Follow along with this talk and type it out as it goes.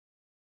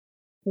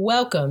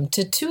Welcome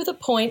to the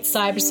Point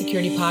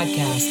Cybersecurity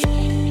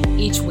Podcast.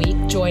 Each week,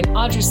 join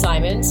Audra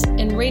Simons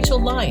and Rachel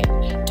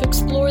Lyon to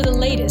explore the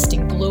latest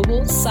in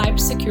global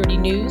cybersecurity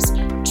news,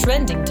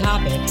 trending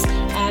topics,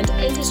 and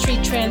industry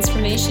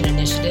transformation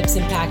initiatives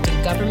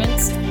impacting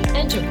governments,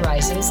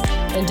 enterprises,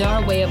 and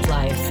our way of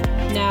life.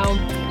 Now,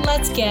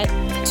 let's get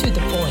to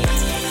the point.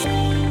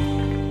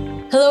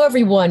 Hello,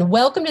 everyone.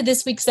 Welcome to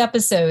this week's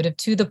episode of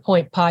To the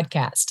Point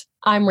Podcast.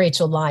 I'm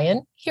Rachel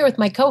Lyon, here with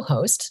my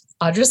co-host,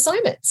 Audra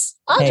Simons.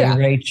 Audra. Hey,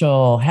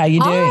 Rachel. How you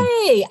doing?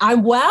 Hi,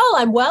 I'm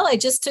well. I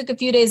just took a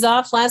few days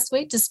off last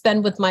week to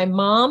spend with my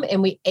mom,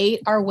 and we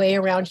ate our way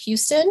around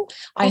Houston.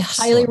 I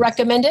highly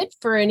recommend it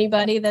for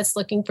anybody that's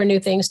looking for new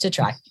things to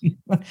try.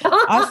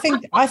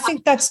 I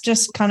think that's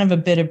just kind of a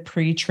bit of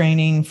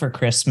pre-training for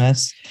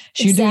Christmas.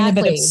 So you're doing a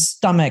bit of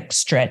stomach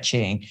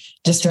stretching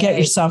just to get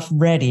yourself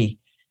ready.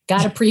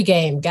 Got a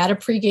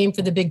pregame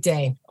for the big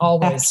day.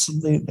 Always.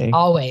 Absolutely.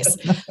 Always.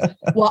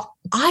 Well,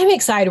 I'm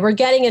excited. We're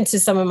getting into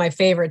some of my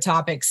favorite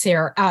topics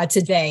here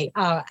today.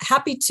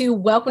 Happy to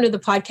welcome to the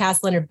podcast,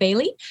 Leonard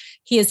Bailey.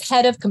 He is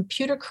head of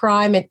computer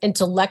crime and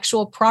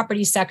intellectual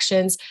property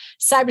sections,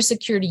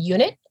 cybersecurity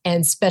unit,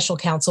 and special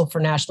counsel for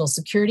national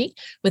security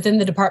within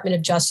the Department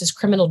of Justice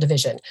Criminal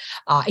Division.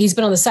 He's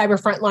been on the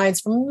cyber front lines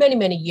for many,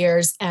 many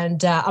years.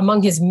 And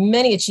among his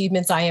many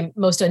achievements, I am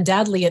most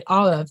undoubtedly at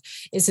awe of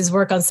is his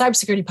work on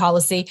cybersecurity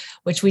policy,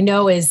 which we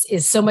know is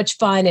so much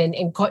fun and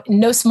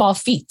no small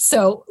feat.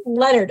 So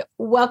Leonard,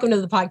 welcome to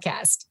the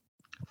podcast.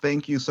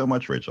 Thank you so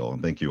much, Rachel.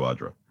 And thank you,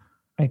 Audra.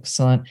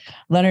 Excellent.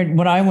 Leonard,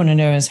 what I want to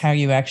know is how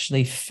you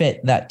actually fit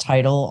that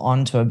title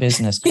onto a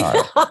business card.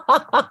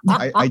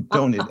 I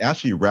don't. It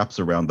actually wraps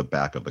around the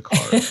back of the card.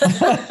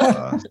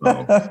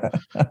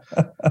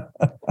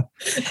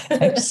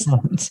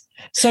 Excellent.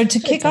 So to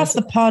kick off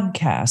the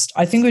podcast,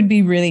 I think it would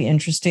be really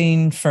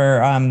interesting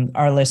for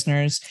our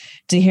listeners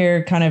to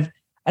hear kind of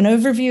an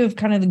overview of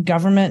kind of the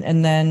government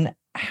and then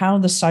how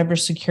the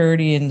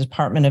cybersecurity and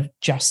Department of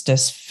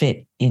Justice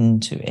fit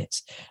into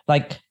it.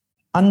 Like,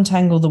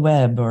 untangle the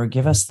web or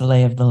give us the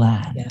lay of the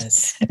land.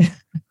 Yes.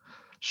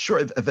 Sure.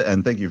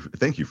 And thank you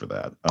for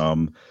that.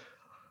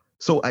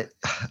 So I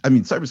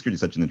mean, cybersecurity is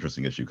such an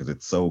interesting issue because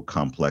it's so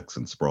complex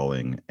and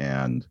sprawling.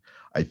 And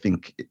I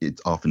think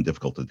it's often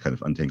difficult to kind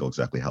of untangle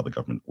exactly how the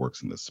government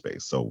works in this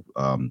space. So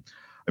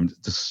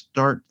to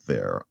start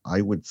there,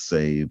 I would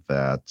say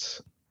that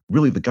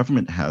really the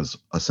government has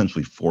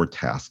essentially four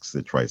tasks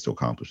it tries to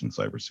accomplish in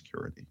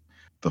cybersecurity.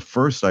 The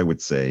first, I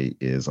would say,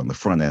 is on the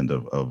front end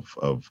of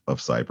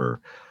cyber,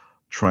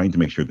 trying to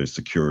make sure there's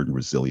secure and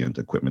resilient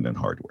equipment and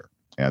hardware,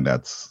 and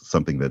that's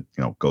something that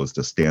goes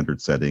to standard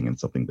setting and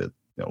something that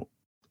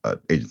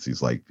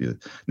agencies like the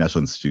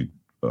National Institute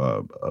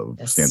of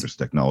Standards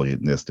Technology,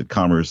 NIST, and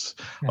Commerce,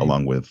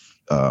 along with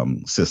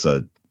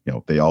CISA,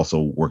 they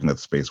also work in that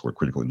space where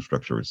critical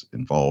infrastructure is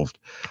involved.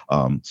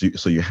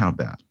 So you have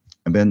that.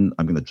 And then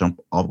I'm going to jump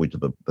all the way to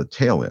the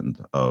tail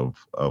end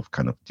of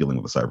kind of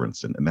dealing with a cyber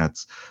incident. And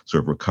that's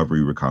sort of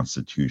recovery,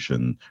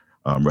 reconstitution,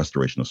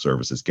 restoration of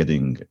services,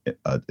 getting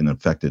an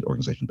affected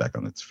organization back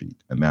on its feet.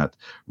 And that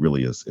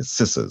really is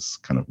CISA's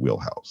kind of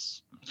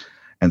wheelhouse.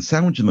 And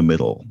sandwich in the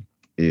middle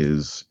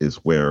is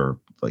where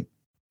like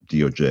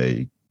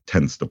DOJ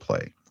tends to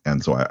play.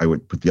 And so I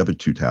would put the other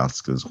two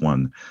tasks as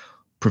one,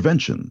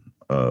 prevention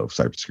of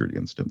cybersecurity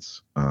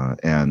incidents.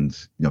 And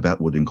that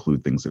would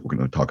include things that we're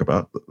going to talk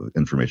about,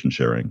 information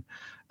sharing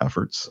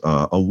efforts,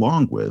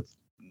 along with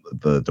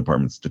the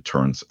department's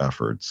deterrence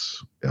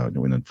efforts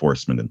in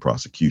enforcement and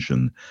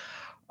prosecution.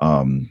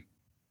 And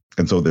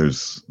so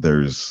there's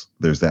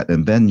that.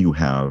 And then you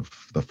have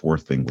the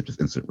fourth thing, which is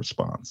incident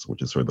response,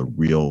 which is sort of the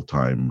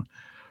real-time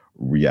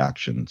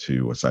reaction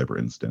to a cyber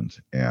incident.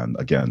 And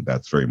again,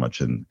 that's very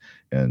much in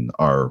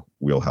our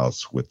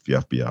wheelhouse with the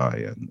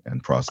FBI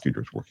and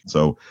prosecutors working.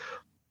 So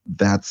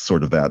that's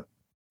sort of that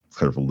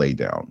kind of lay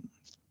down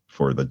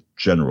for the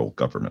general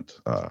government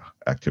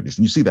activities.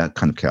 And you see that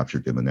kind of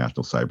captured in the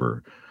National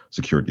Cyber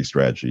Security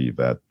Strategy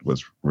that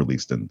was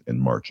released in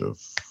March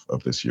of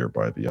this year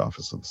by the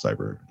Office of the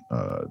Cyber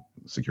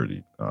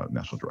Security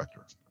National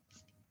Director.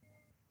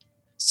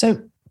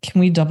 So can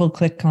we double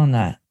click on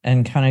that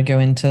and kind of go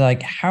into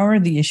like, how are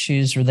the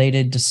issues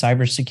related to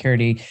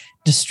cybersecurity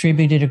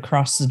distributed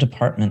across the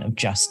Department of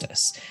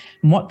Justice?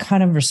 And what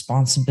kind of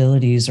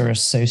responsibilities are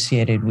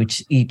associated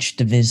with each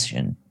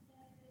division?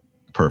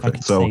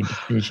 Perfect. So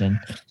division.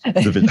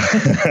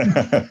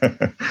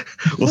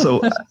 Well,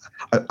 so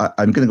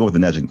I'm going to go with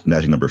the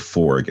nagging number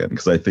 4 again,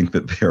 because I think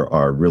that there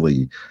are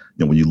really,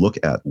 when you look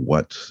at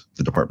what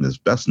the department is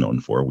best known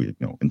for,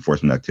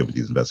 enforcement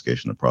activities,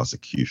 investigation, and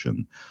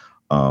prosecution.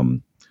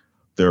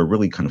 There are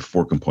really kind of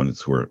 4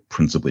 components who are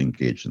principally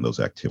engaged in those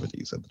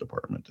activities at the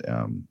department,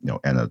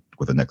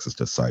 with a nexus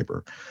to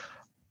cyber.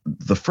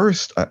 The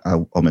first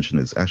I'll mention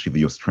is actually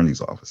the U.S.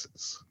 Attorney's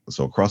offices.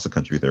 So across the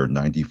country, there are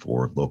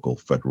 94 local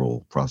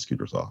federal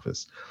prosecutors'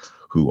 office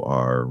who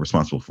are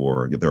responsible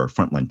for, there are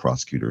frontline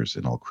prosecutors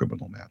in all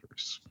criminal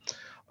matters.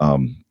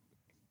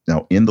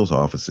 Now, in those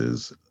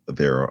offices,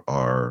 there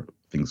are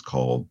things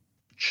called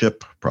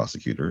chip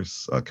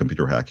prosecutors,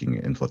 computer hacking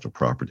and intellectual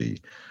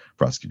property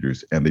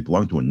prosecutors, and they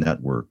belong to a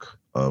network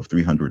of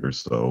 300 or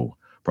so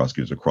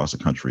prosecutors across the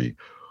country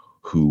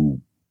who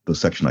the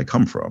section I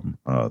come from,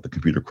 the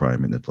Computer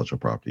Crime and Intellectual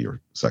Property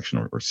or section,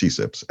 or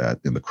CSIPs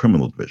in the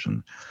criminal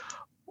division,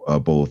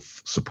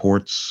 both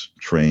supports,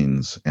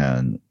 trains,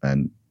 and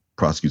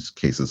prosecutes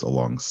cases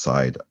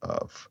alongside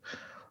of.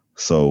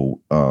 So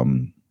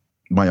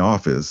my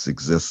office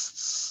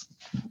exists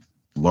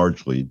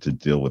largely to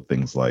deal with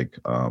things like,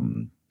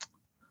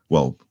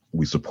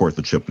 we support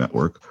the chip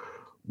network,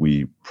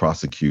 we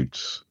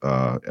prosecute,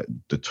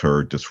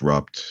 deter,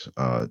 disrupt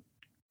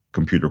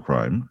computer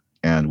crime,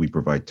 and we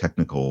provide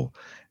technical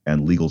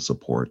and legal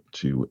support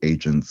to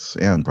agents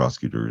and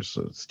prosecutors,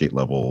 state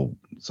level,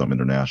 some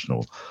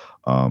international,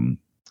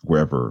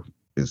 wherever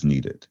is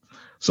needed.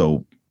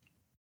 So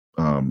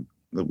a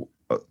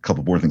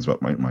couple more things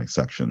about my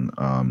section.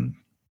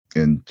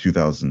 In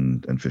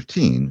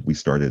 2015, we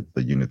started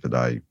the unit that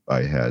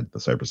I had, the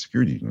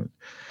cybersecurity unit,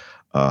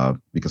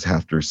 because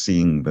after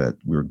seeing that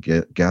we were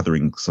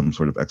gathering some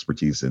sort of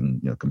expertise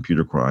in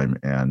computer crime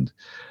and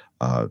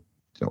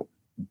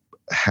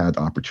had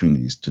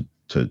opportunities to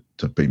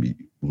maybe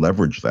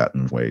leverage that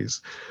in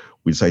ways,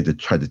 we decided to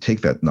try to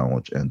take that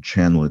knowledge and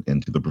channel it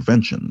into the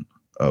prevention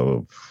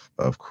of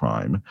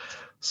crime.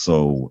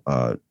 So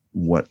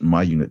what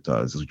my unit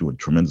does is we do a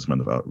tremendous amount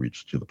of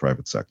outreach to the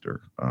private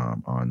sector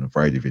on a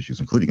variety of issues,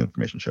 including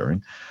information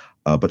sharing,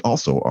 but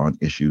also on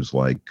issues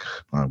like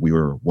we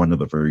were one of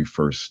the very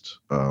first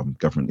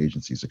government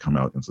agencies to come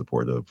out in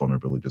support of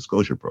vulnerability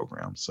disclosure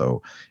programs.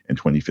 So in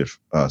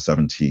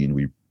 2017,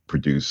 we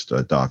produced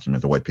a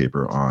document, a white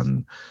paper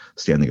on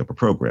standing up a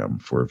program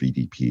for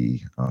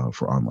VDP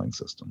for online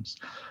systems.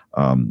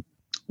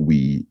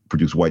 We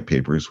produce white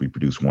papers. We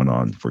produce one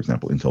on, for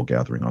example, intel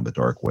gathering on the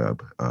dark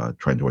web,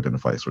 trying to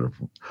identify sort of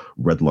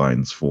red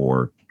lines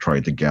for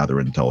trying to gather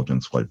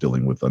intelligence while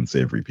dealing with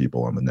unsavory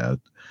people on the net.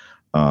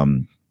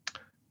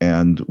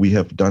 And we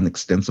have done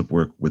extensive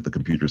work with the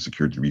computer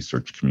security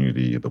research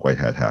community, the white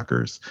hat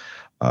hackers.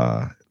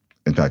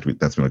 In fact,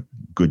 that's been a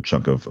good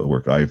chunk of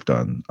work I've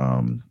done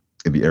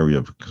in the area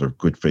of sort of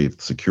good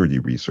faith security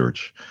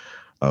research.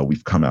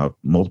 We've come out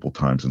multiple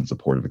times in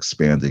support of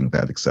expanding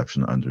that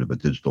exception under the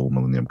Digital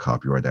Millennium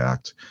Copyright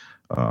Act.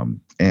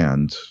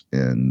 And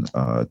in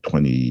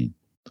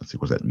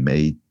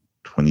May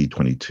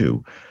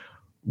 2022,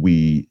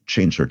 we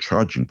changed our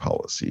charging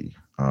policy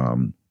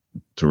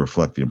to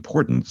reflect the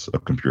importance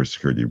of computer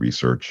security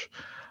research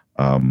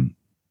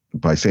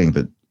by saying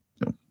that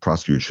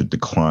prosecutors should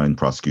decline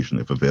prosecution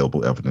if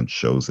available evidence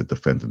shows that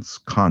defendant's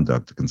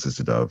conduct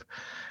consisted of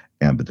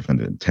and the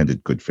defendant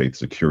intended good faith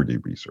security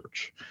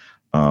research.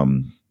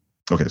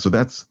 Okay, so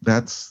that's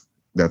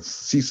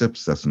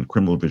CSIPs, that's in the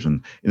criminal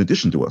division. In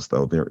addition to us,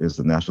 though, there is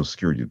the National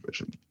Security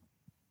Division.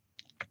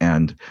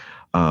 And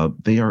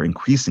they are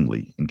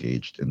increasingly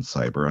engaged in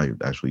cyber.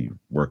 I actually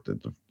worked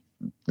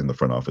in the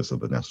front office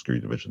of the National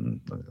Security Division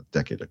a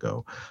decade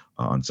ago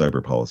on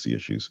cyber policy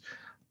issues.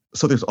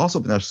 So there's also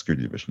the National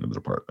Security Division in the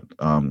department.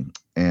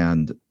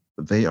 And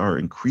they are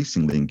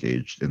increasingly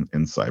engaged in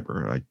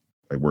cyber.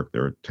 I worked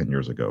there 10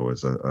 years ago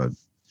as a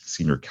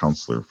senior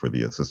counselor for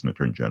the Assistant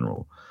Attorney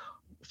General,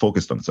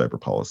 focused on cyber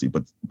policy,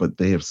 but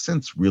they have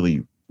since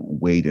really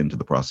wade into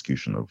the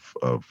prosecution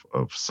of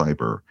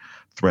cyber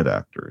threat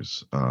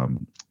actors,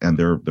 and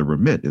their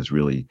remit is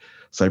really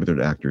cyber threat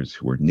actors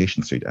who are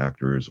nation state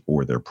actors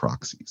or their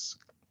proxies.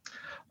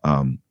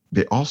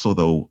 They also,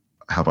 though,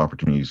 have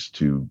opportunities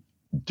to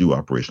do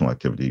operational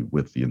activity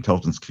with the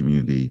intelligence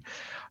community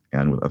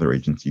and with other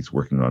agencies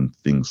working on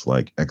things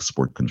like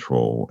export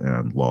control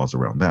and laws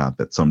around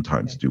that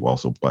sometimes do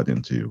also butt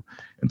into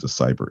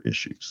cyber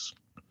issues.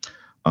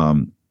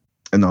 And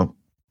now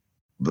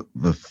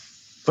the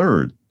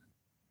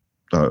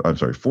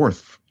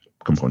fourth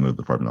component of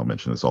the department I'll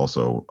mention is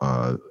also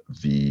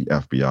the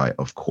FBI,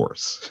 of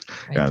course,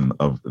 right. And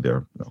of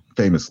their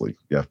famously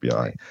the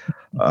FBI.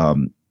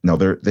 Right. Now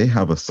they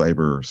have a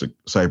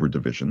cyber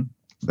division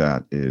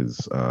that is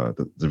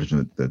the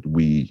division that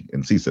we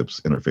in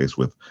CSIPs interface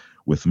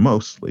with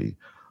mostly,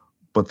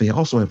 but they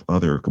also have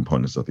other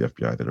components of the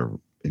FBI that are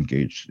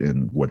engaged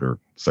in what are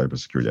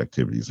cybersecurity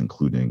activities,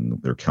 including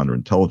their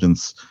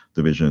counterintelligence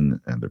division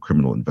and their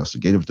criminal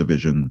investigative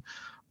division,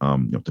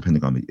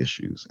 depending on the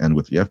issues. And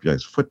with the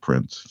FBI's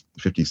footprint,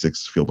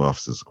 56 field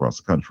offices across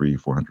the country,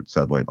 400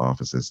 satellite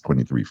offices,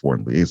 23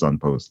 foreign liaison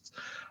posts,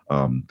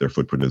 their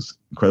footprint is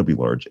incredibly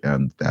large,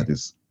 and that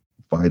is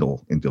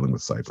vital in dealing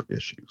with cyber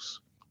issues.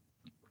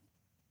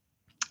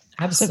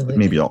 Absolutely.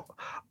 Maybe I'll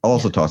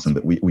also toss in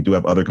that we do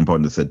have other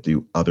components that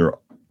do other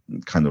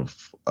kind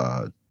of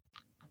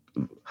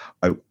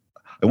I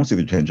won't say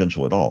they're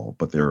tangential at all,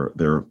 but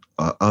they're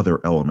other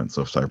elements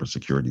of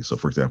cybersecurity. So,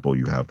 for example,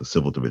 you have the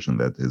civil division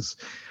that is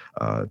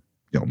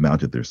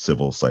mounted their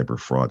civil cyber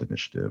fraud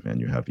initiative,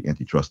 and you have the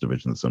antitrust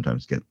division that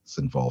sometimes gets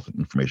involved in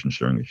information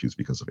sharing issues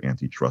because of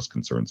antitrust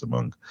concerns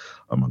among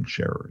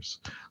sharers.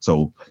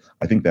 So,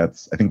 I think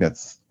that's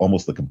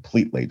almost the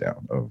complete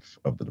laydown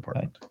of the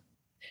department.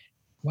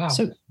 Wow.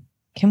 So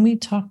Can we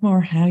talk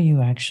more how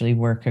you actually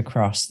work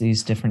across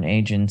these different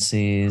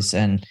agencies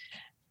and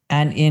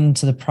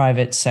into the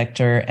private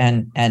sector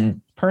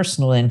and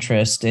personal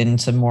interest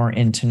into more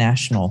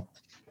international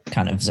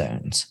kind of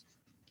zones?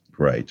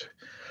 Right.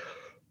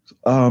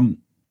 Now,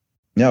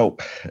 I'm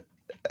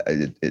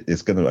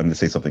going to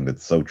say something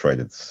that's so trite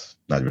it's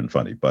not even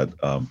funny, but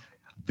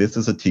this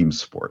is a team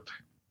sport.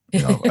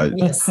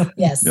 Yes,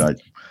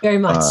 very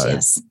much,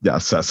 yes.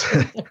 Yes.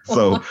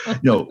 So,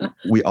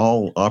 we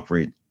all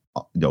operate,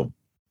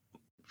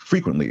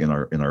 frequently in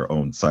our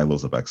own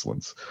silos of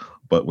excellence,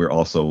 but we're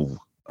also,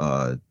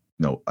 I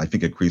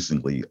think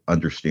increasingly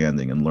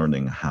understanding and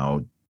learning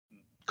how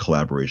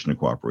collaboration and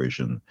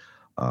cooperation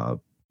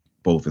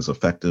both is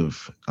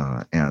effective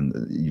and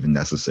even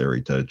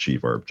necessary to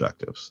achieve our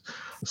objectives.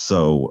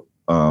 So,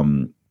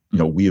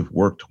 we have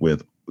worked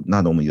with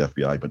not only the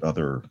FBI, but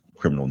other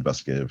criminal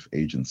investigative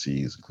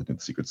agencies, including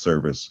the Secret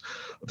Service.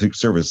 The Secret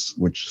Service,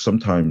 which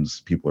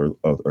sometimes people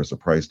are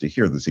surprised to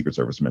hear the Secret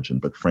Service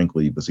mentioned, but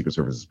frankly, the Secret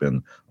Service has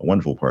been a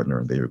wonderful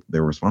partner.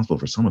 They're responsible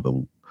for some of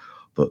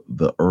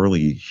the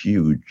early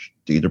huge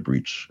data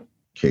breach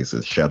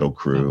cases, Shadow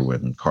Crew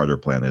and Carter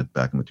Planet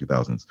back in the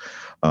 2000s.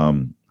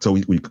 So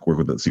we work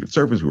with the Secret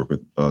Service. We work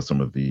with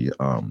some of the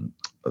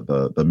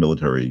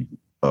military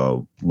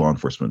law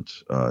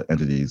enforcement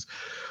entities.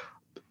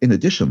 In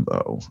addition,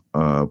 though,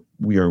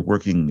 we are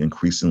working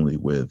increasingly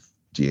with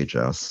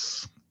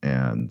DHS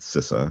and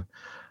CISA,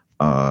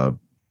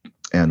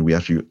 and we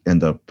actually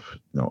end up,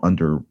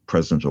 under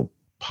presidential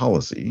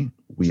policy,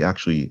 we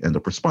actually end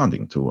up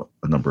responding to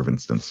a number of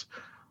incidents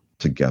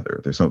together.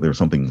 There's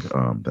something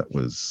that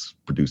was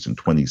produced in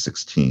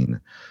 2016,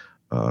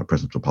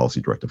 Presidential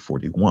Policy Directive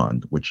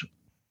 41, which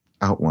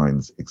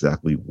outlines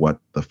exactly what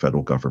the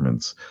federal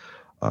government's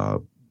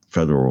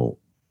federal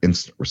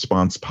instant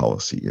response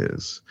policy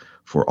is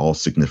for all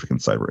significant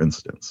cyber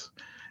incidents.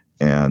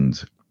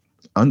 And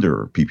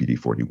under PPD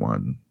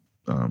 41,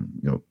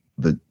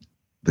 the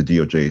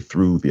DOJ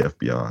through the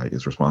FBI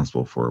is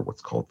responsible for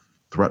what's called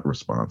threat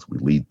response. We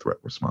lead threat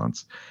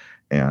response,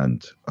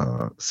 and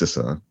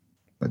CISA,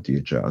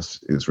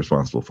 DHS, is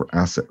responsible for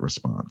asset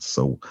response.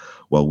 So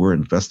while we're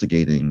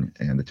investigating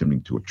and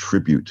attempting to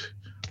attribute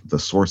the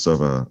source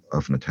of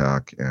an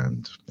attack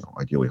and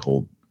ideally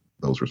hold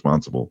those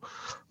responsible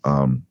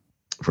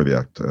for the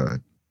act,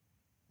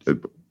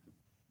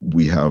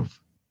 we have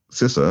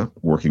CISA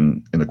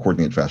working in a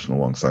coordinated fashion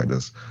alongside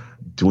us,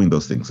 doing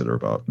those things that are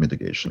about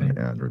mitigation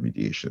and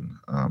remediation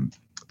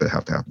that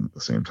have to happen at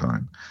the same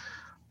time.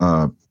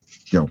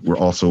 We're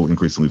also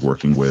increasingly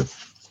working with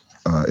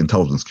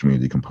intelligence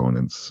community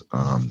components,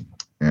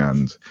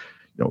 and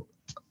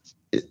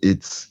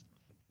it's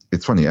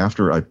funny.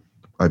 After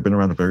I've been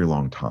around a very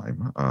long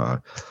time.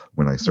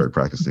 When I started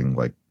practicing,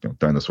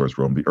 dinosaurs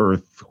roamed the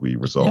earth. We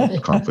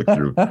resolved conflict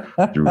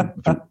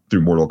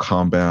through mortal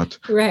combat.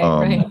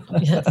 Right.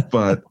 Yes.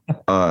 But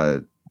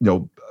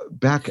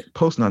back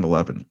post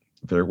 9/11,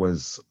 there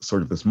was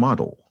sort of this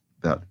model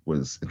that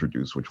was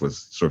introduced, which was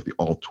sort of the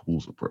all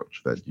tools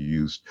approach, that you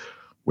used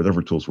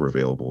whatever tools were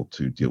available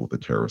to deal with the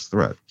terrorist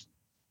threat.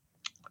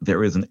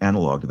 There is an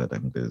analog to that, I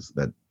think,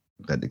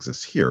 that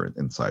exists here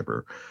in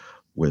cyber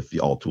with the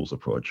all tools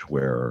approach,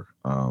 where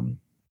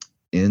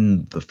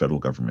in the federal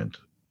government,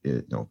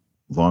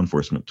 law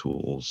enforcement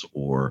tools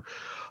or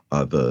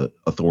the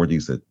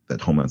authorities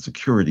that Homeland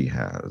Security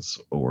has,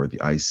 or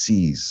the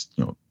IC's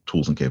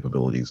tools and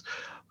capabilities,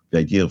 the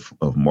idea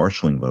of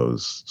marshaling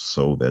those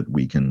so that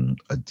we can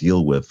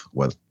deal with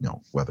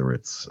whether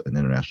it's an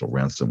international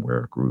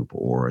ransomware group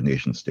or a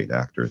nation state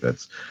actor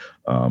that's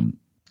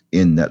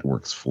in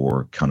networks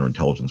for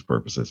counterintelligence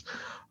purposes.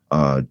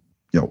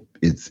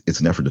 It's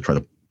an effort to try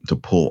to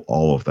pull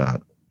all of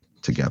that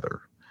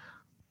together.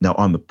 Now,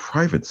 on the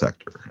private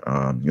sector,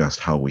 you asked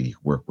how we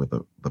work with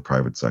the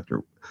private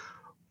sector.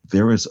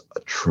 There is a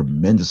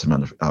tremendous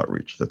amount of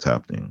outreach that's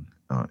happening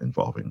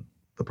involving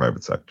the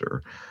private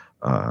sector.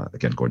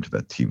 Again, going to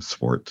that team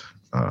sport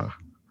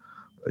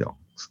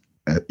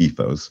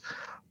ethos.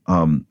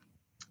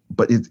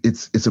 But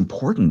it's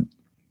important,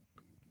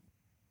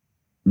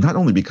 not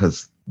only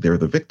because they're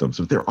the victims,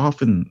 but they're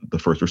often the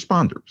first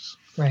responders,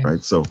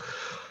 right? So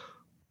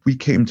we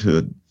came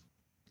to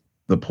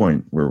the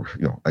point where,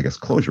 I guess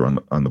closure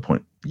on the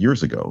point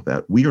years ago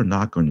that we are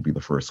not going to be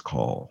the first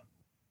call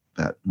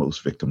that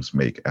most victims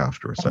make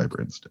after a cyber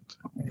incident.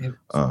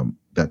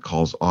 That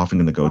call's often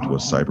going to go to a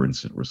cyber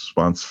incident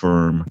response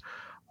firm.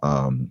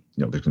 There's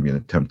going to be an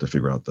attempt to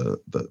figure out the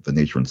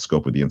nature and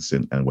scope of the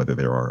incident and whether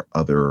there are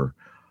other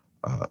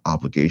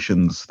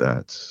obligations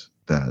that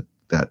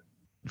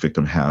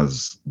victim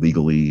has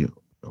legally,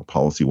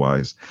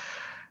 policy-wise.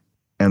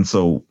 And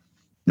so,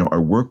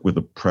 our work with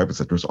the private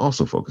sector is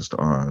also focused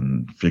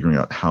on figuring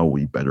out how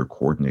we better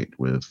coordinate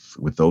with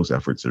those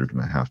efforts that are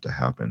going to have to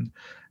happen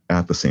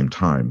at the same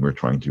time we're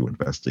trying to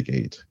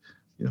investigate,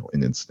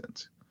 an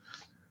incident.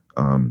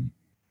 And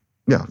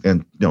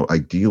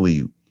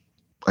ideally,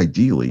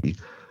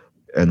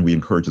 and we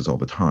encourage this all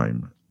the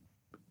time,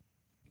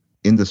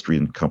 industry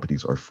and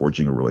companies are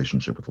forging a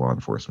relationship with law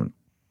enforcement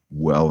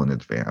well in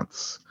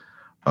advance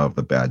of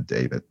the bad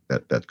day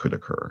that could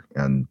occur.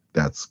 And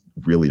that's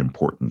really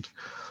important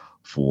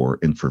for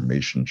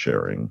information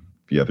sharing,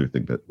 the other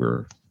thing that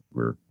we're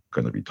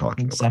going to be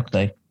talking about.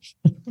 Exactly.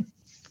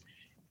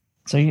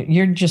 So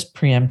you're just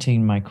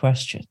preempting my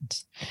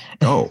questions.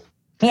 Oh.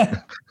 Hey,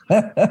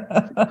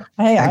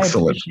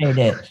 Excellent. I appreciate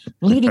it.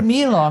 Leading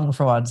me along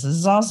for once. This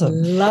is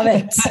awesome. Love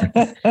it.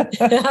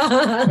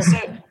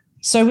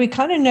 So we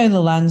kind of know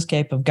the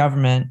landscape of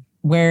government,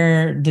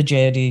 where the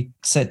JOD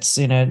sits,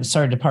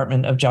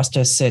 Department of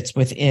Justice sits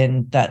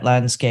within that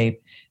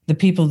landscape. The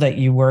people that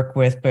you work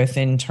with, both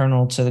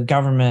internal to the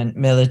government,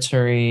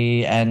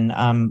 military, and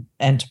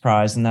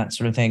enterprise, and that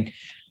sort of thing.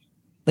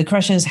 The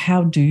question is,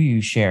 how do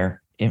you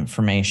share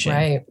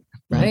information?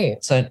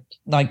 Right. So,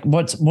 like,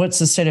 what's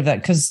the state of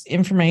that? Because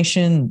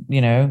information,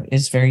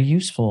 is very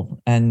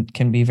useful and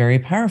can be very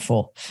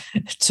powerful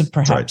to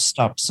perhaps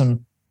stop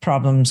some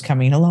problems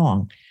coming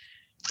along.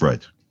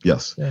 Right.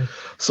 Yes. Yeah.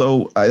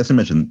 So, as I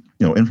mentioned,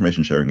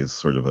 information sharing is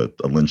sort of a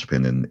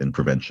linchpin in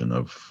prevention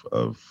of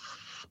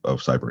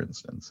cyber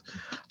incidents.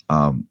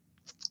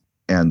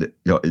 And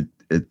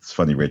it's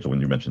funny, Rachel, when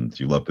you mentioned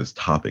you love this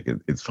topic.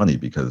 It's funny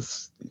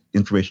because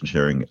information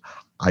sharing,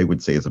 I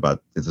would say, is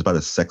about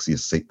as sexy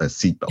as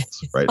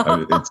seatbelts, right? I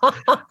mean,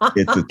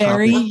 it's a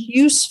very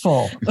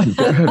useful.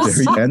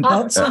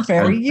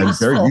 Very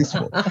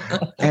useful.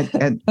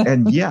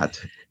 And yet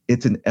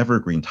it's an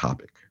evergreen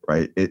topic,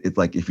 right? It's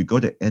like if you go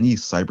to any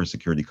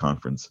cybersecurity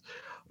conference,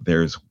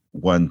 there's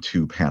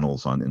 1-2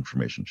 panels on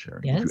information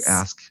sharing. Yes. If you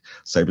ask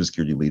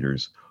cybersecurity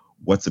leaders,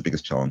 what's the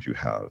biggest challenge you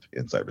have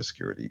in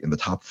cybersecurity? In the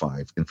top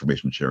 5,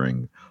 information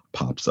sharing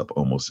pops up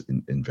almost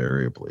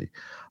invariably.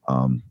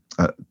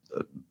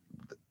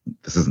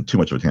 This isn't too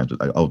much of a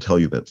tangent. I'll tell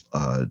you that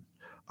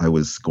I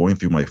was going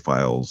through my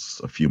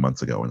files a few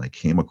months ago, and I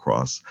came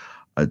across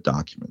a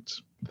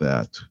document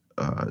that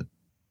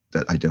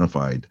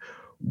identified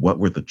what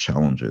were the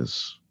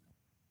challenges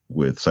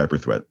with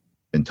cyber threat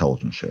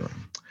intelligence sharing,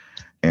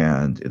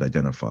 and it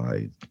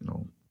identified,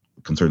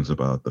 concerns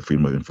about the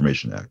Freedom of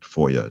Information Act,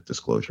 FOIA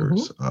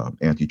disclosures,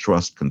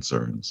 antitrust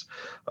concerns,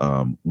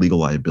 legal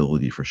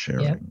liability for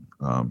sharing,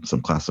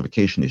 some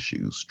classification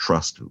issues,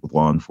 trust with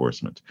law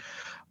enforcement.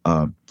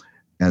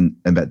 And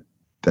that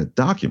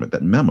document,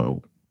 that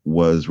memo,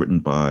 was written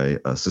by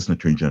Assistant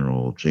Attorney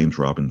General James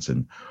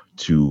Robinson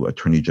to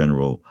Attorney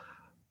General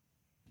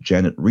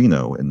Janet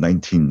Reno in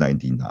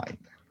 1999.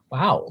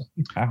 Wow.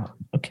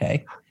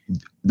 Okay.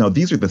 Now,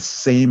 these are the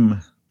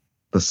same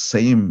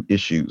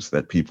issues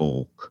that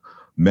people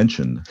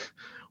mention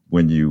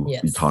when you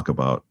talk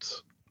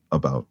about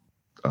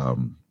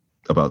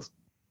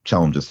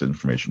challenges to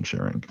information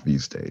sharing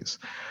these days.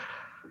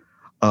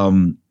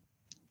 To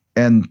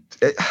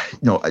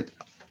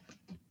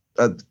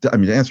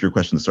answer your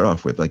question to start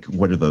off with, like,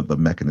 what are the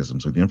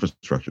mechanisms or the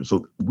infrastructure?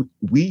 So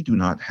we do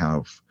not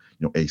have,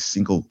 a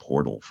single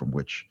portal from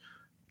which,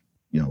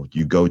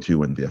 you go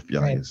to and the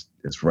FBI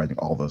is writing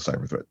all those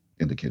cyber threat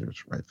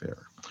indicators right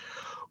there.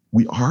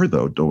 We are,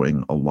 though,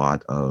 doing a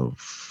lot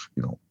of,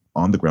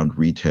 on the ground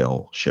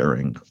retail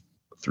sharing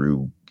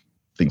through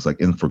things like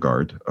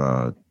InfraGard,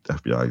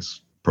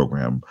 FBI's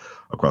program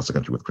across the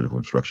country with critical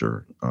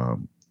infrastructure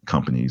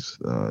companies.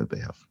 They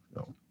have,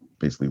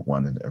 basically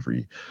one in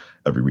every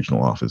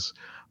regional office.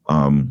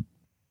 And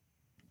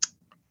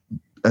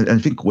I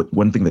think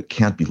one thing that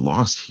can't be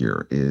lost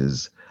here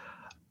is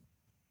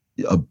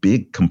a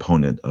big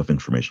component of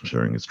information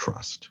sharing is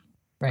trust.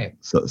 Right.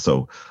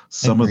 So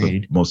some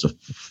Agreed. Of the most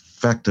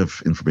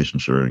effective information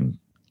sharing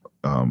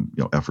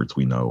efforts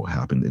we know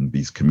happen in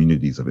these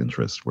communities of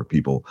interest where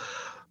people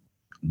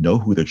know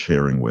who they're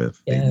sharing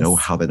with, they know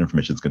how that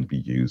information is going to be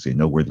used, they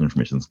know where the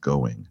information is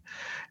going.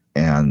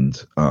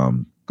 And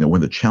one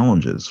of the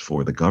challenges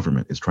for the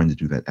government is trying to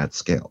do that at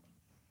scale.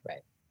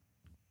 Right.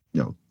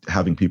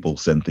 Having people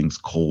send things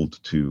cold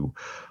to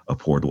a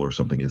portal or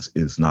something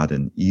is not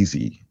an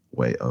easy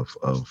way of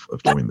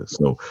doing this.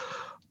 So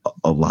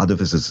a lot of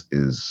this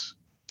is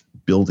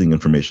building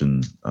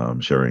information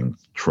sharing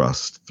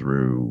trust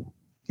through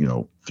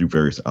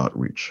various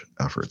outreach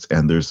efforts,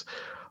 and there's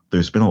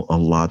been a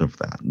lot of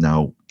that.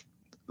 Now,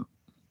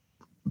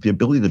 the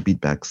ability to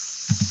beat back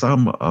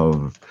some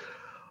of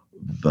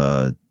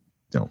the,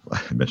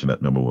 I mentioned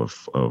that memo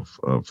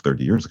of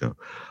 30 years ago,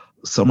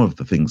 some of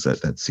the things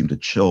that seem to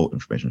chill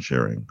information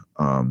sharing,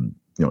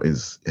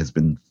 has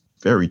been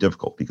very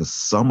difficult because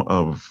some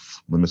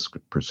of the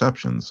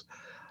misperceptions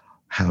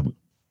have,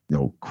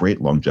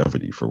 great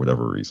longevity for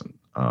whatever reason.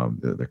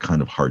 They're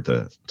kind of hard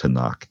to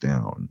knock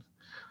down.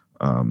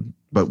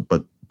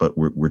 But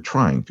we're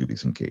trying through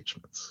these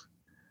engagements.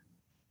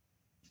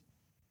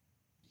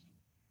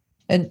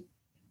 And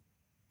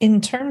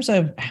in terms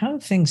of how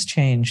things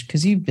change,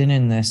 because you've been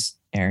in this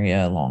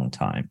area a long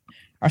time,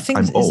 are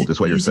things? I'm old, is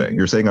what you're saying.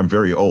 You're saying I'm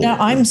very old. No,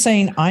 I'm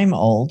saying I'm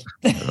old.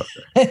 Okay.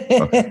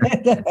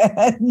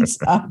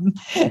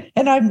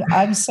 And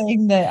I'm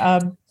saying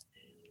that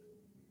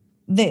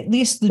at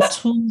least the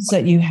tools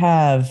that you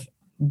have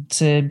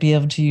to be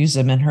able to use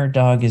them, and her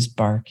dog is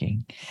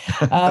barking.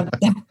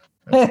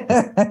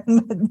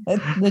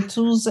 The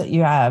tools that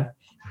you have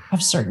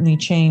have certainly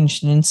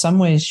changed, and in some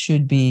ways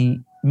should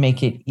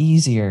make it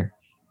easier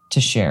to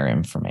share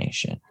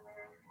information.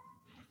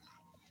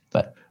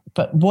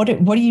 But what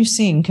are you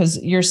seeing?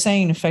 Because you're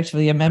saying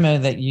effectively a memo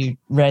that you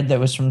read that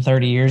was from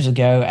 30 years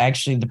ago,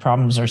 actually the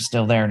problems are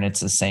still there and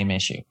it's the same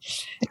issue.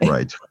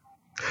 Right.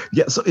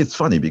 Yeah. So it's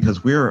funny because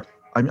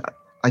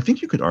I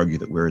think you could argue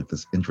that we're at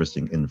this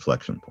interesting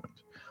inflection point.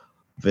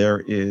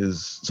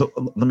 So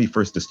let me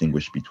first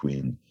distinguish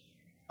between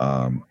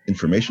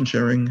information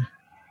sharing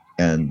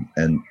and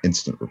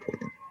instant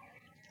reporting.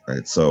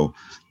 Right. So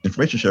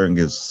information sharing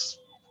is,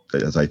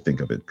 as I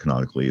think of it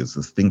canonically, is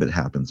this thing that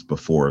happens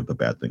before the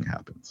bad thing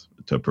happens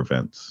to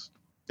prevent,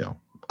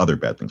 other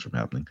bad things from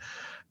happening.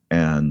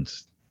 And,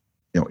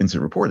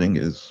 instant reporting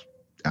is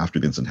after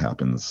the incident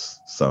happens,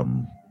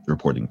 some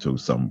reporting to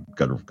some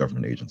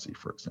government agency,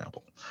 for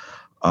example.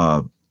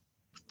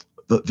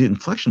 The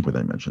inflection point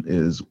I mentioned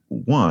is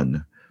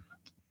one,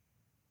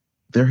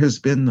 there has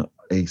been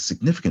a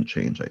significant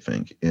change, I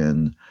think,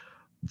 in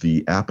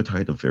the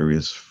appetite of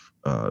various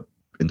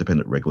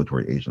independent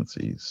regulatory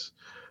agencies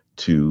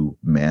to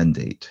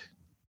mandate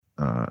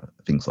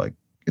things like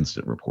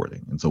instant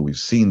reporting. And so we've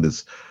seen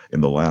this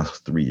in the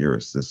last 3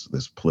 years,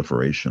 this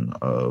proliferation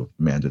of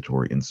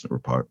mandatory instant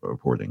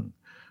reporting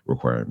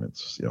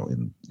requirements.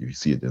 You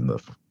see it in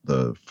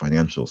the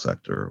financial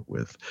sector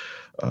with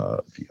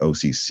the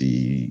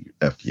OCC,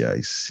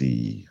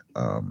 FDIC,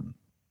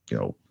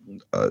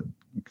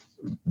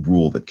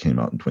 rule that came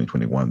out in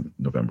 2021,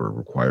 November,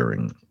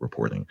 requiring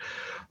reporting.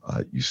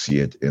 You see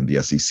it in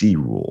the SEC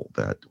rule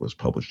that was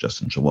published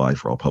just in July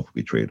for all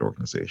publicly traded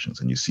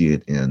organizations. And you see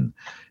it in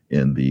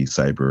the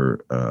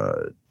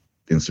Cyber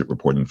Instant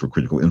Reporting for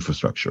Critical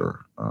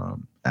Infrastructure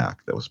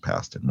Act that was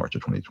passed in March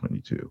of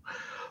 2022.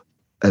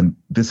 And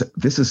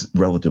this is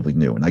relatively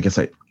new. And I guess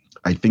I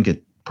think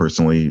it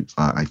personally,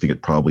 I think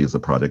it probably is a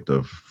product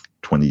of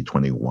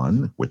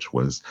 2021, which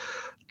was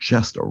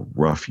just a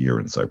rough year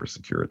in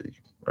cybersecurity.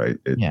 Right.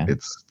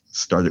 It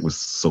started with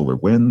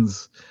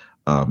SolarWinds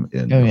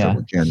in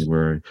February,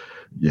 January.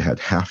 You had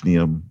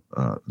Hafnium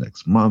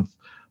next month.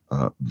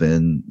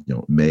 Then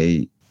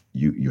May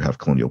you have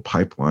Colonial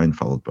Pipeline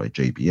followed by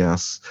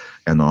JBS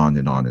and on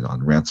and on and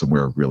on.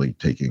 Ransomware really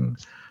taking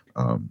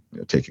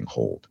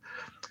hold.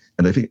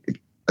 And I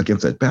think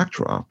against that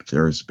backdrop,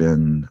 there has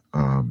been,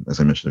 as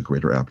I mentioned, a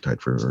greater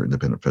appetite for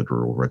independent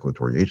federal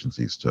regulatory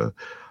agencies to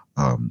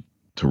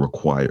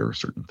require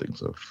certain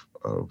things of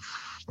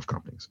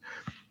companies.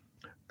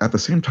 At the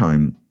same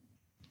time,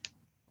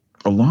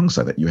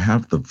 alongside that, you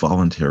have the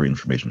voluntary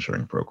information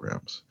sharing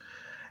programs,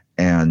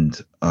 and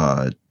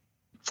there's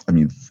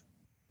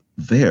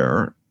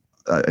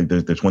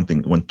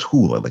one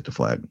tool I'd like to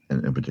flag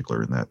in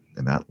particular in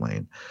that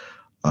lane.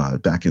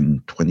 Back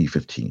in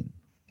 2015,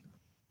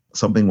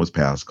 something was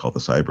passed called the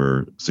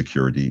Cyber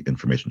Security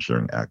Information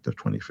Sharing Act of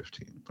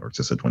 2015, or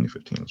CISA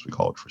 2015, as we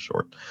call it for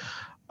short.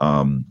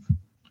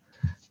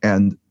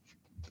 And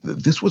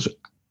this was,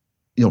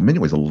 in many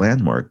ways, a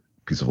landmark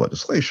piece of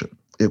legislation.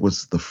 It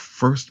was the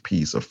first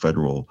piece of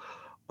federal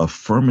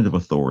affirmative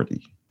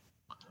authority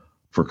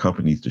for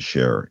companies to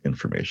share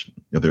information.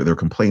 There are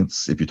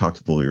complaints. If you talk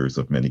to the lawyers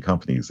of many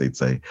companies, they'd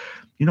say,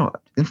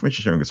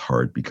 information sharing is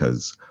hard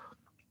because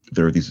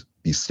there are these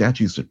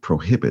statutes that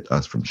prohibit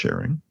us from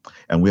sharing,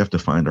 and we have to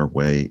find our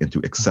way into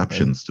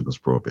exceptions to those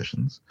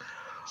prohibitions.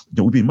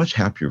 We'd be much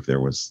happier if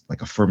there was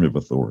like affirmative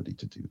authority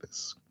to do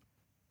this.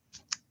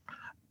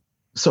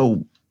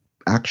 So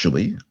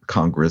actually,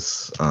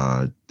 Congress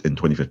in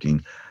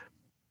 2015,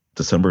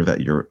 December of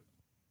that year,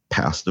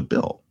 passed a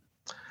bill.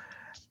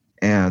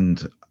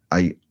 And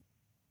it's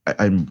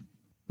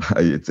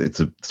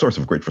a source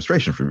of great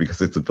frustration for me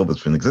because it's a bill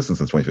that's been in existence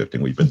since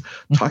 2015. We've been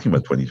talking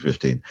about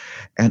 2015.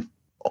 And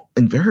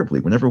invariably,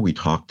 whenever we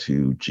talk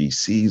to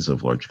GCs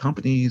of large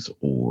companies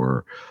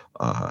or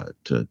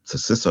to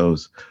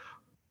CISOs,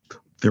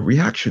 the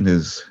reaction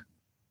is,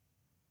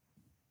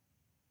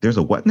 there's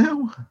a what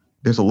now?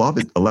 There's a law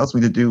that allows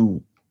me to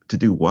do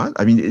what?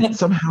 I mean, it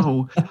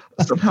somehow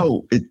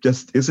it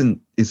just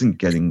isn't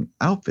getting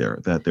out there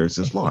that there's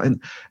this law,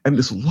 and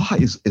this law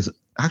is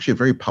actually a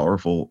very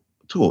powerful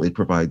tool. It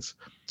provides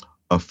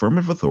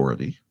affirmative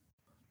authority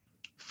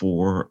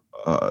for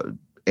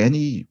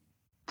any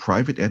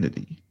private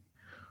entity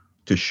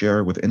to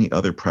share with any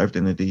other private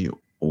entity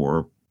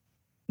or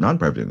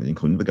non-private entity,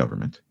 including the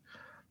government,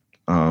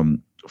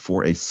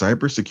 for a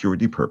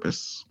cybersecurity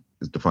purpose.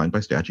 Is defined by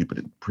statute, but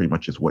it pretty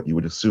much is what you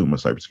would assume a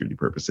cybersecurity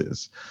purpose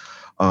is.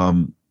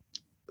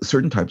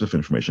 Certain types of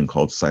information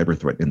called cyber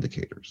threat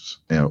indicators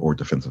or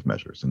defensive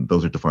measures, and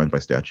those are defined by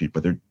statute,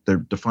 but they're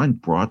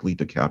defined broadly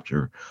to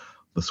capture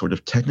the sort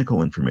of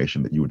technical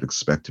information that you would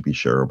expect to be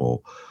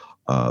shareable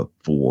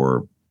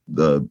for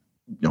the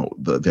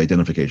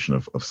identification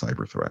of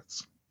cyber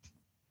threats.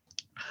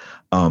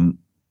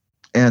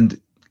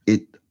 And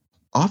it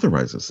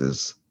authorizes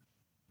this,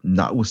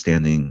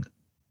 notwithstanding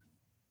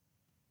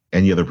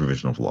any other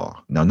provision of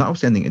law. Now,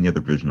 notwithstanding any other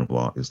provision of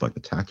law is like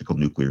the tactical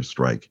nuclear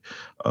strike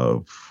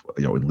of,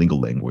 in legal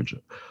language,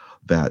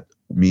 that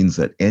means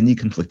that any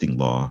conflicting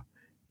law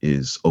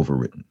is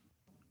overridden.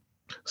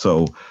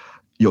 So,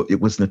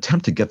 it was an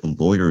attempt to get the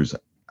lawyers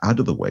out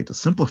of the way to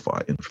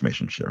simplify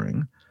information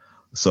sharing.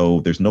 So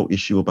there's no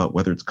issue about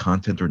whether it's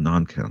content or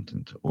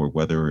non-content, or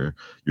whether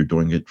you're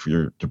doing it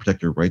to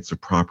protect your rights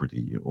of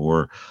property,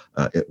 or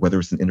whether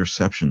it's an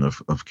interception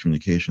of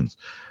communications.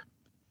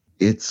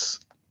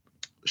 It's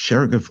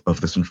sharing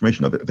of this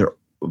information. Now,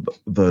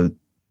 the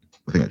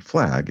thing I'd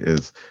flag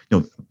is,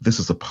 this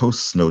is a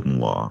post-Snowden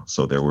law,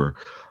 so there were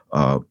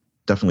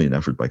definitely an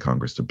effort by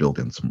Congress to build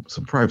in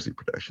some privacy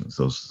protections.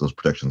 Those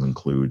protections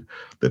include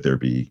that there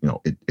be,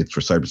 it's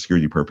for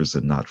cybersecurity purposes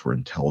and not for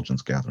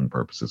intelligence gathering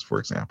purposes, for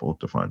example,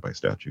 defined by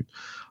statute.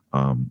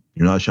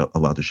 You're not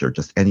allowed to share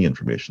just any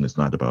information. It's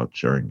not about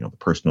sharing, the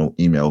personal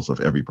emails of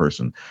every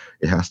person.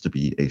 It has to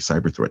be a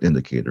cyber threat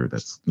indicator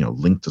that's,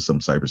 linked to some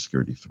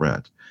cybersecurity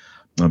threat.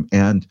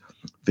 And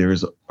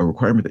there's a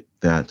requirement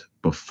that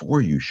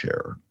before you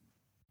share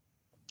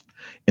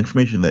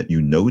information that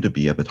to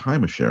be at the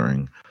time of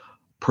sharing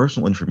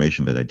personal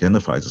information that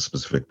identifies a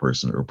specific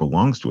person or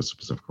belongs to a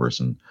specific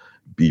person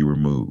be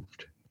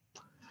removed.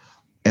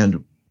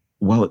 And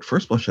while at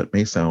first blush that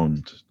may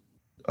sound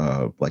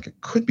like it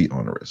could be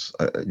onerous,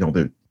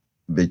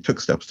 they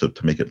took steps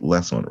to make it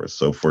less onerous.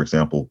 So, for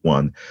example,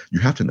 one, you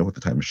have to know at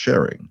the time of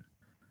sharing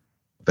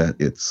that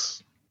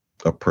it's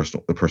the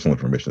personal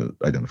information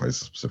that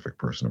identifies a specific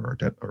person or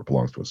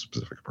belongs to a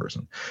specific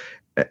person.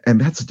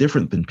 And that's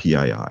different than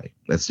PII.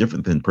 That's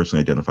different than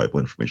personally identifiable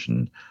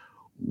information,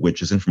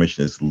 which is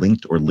information that's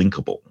linked or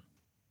linkable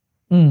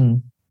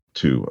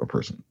to a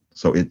person.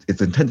 So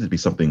it's intended to be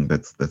something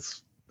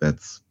that's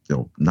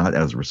not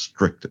as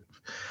restrictive.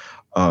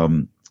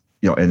 And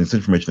it's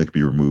information that could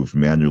be removed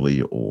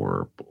manually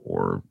or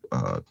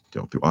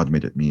through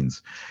automated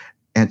means.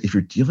 And if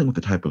you're dealing with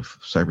the type of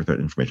cyber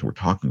threat information we're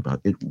talking about,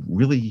 it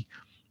really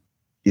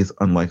is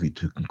unlikely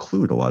to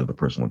include a lot of the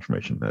personal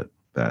information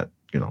that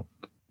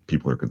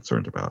people are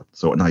concerned about.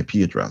 So an IP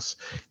address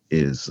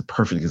is a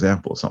perfect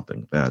example of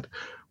something that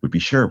would be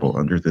shareable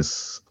under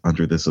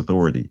this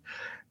authority.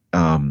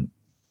 And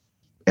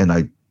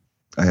I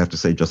have to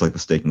say, just like the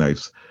steak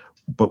knives,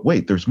 but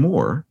wait, there's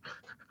more.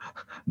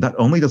 Not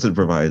only does it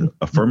provide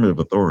affirmative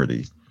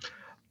authority,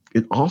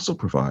 it also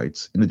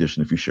provides, in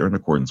addition, if you share in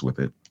accordance with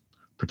it,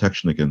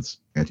 protection against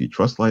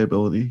antitrust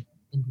liability,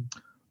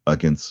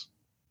 against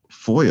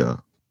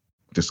FOIA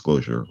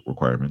disclosure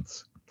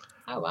requirements.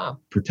 Oh, wow.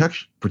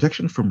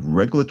 Protection from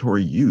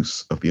regulatory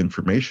use of the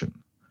information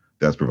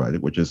that's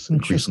provided, which is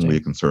increasingly a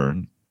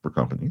concern for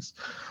companies.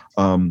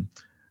 And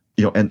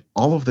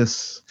all of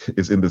this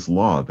is in this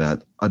law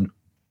that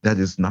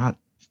is not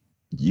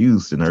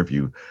used, in our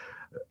view,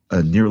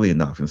 nearly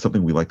enough. And it's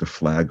something we like to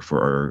flag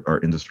for our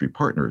industry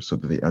partners so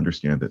that they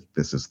understand that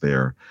this is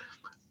there.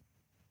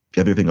 The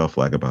other thing I'll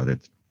flag about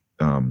it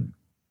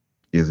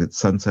is it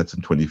sunsets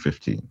in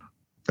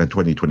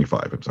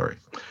 2025, I'm sorry.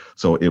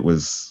 So it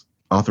was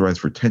authorized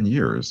for 10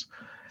 years.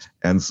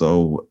 And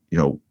so,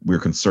 we're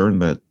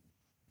concerned that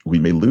we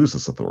may lose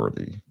this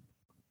authority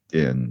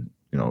in,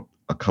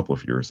 a couple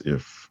of years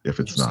if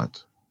it's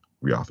not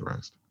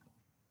reauthorized.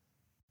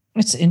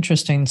 It's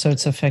interesting. So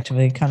it's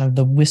effectively kind of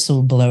the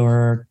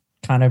whistleblower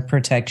kind of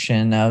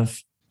protection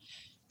of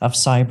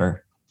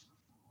cyber.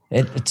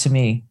 It to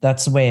me,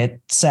 that's the way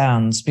it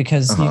sounds,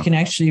 because you can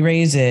actually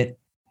raise it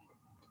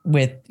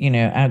with,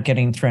 out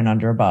getting thrown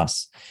under a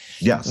bus.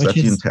 Yes, that's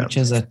the intent. Which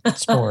is a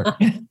sport.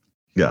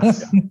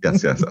 Yes.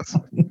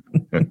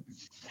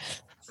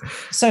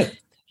 So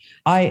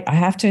I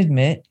have to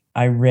admit,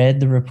 I read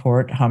the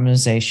report,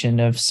 Harmonization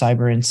of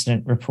Cyber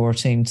Incident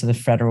Reporting to the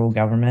Federal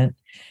Government.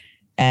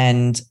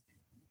 And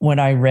when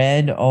I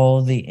read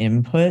all the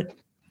input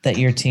that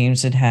your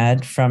teams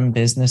had from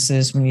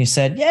businesses, when you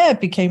said,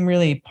 it became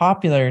really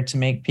popular to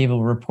make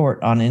people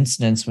report on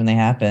incidents when they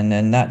happen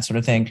and that sort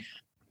of thing.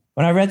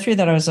 When I read through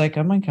that, I was like,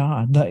 oh my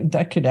God,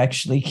 that could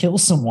actually kill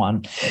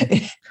someone.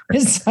 I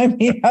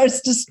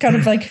was just kind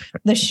of like,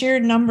 the sheer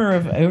number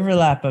of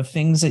overlap of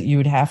things that you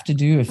would have to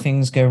do if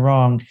things go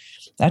wrong,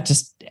 that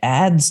just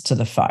adds to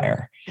the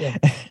fire. Yeah.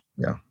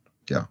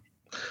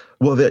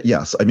 Well,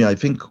 yes. I mean, I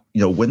think,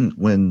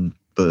 when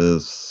the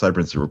Cyber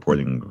Incident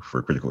Reporting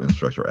for Critical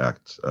Infrastructure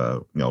Act,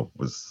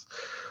 was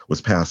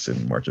passed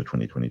in March of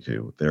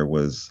 2022, there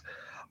was,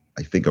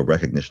 I think, a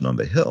recognition on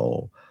the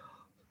Hill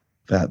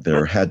that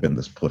there had been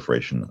this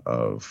proliferation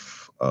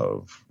of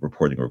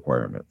reporting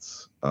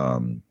requirements,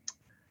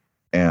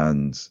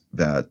 and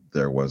that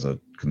there was a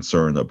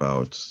concern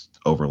about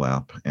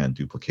overlap and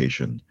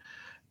duplication.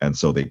 And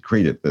so they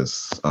created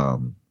this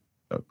Cyber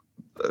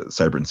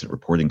Incident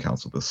Reporting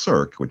Council, the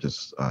CIRC, which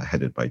is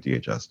headed by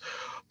DHS,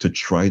 to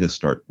try to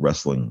start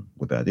wrestling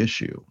with that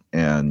issue.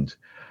 And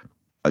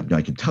I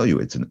can tell you,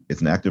 it's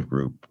an active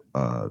group.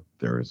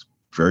 There is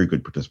very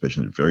good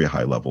participation at very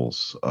high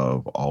levels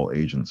of all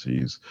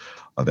agencies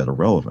that are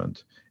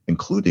relevant,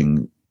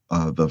 including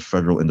the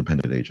federal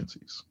independent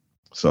agencies.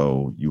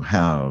 So you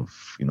have,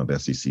 the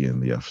SEC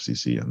and the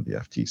FCC and the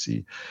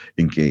FTC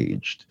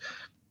engaged.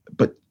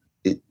 But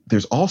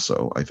there's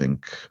also, I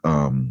think,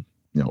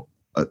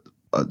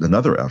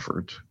 another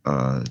effort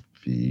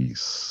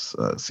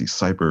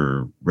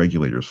cyber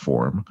regulators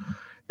forum,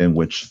 in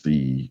which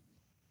the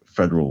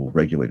federal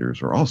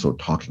regulators are also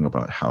talking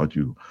about how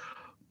to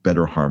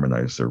better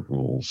harmonize their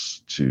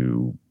rules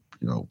to,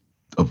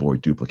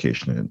 avoid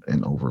duplication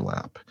and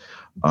overlap.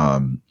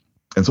 And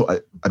so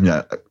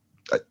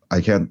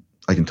I can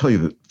tell you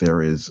that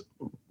there is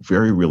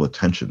very real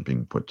attention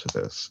being put to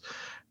this,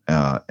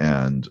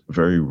 and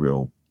very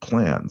real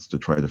plans to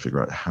try to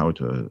figure out how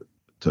to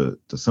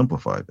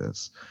simplify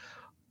this.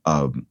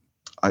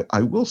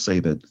 I will say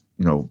that,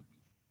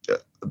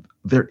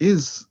 there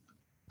is,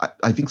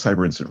 I think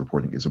cyber incident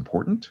reporting is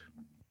important.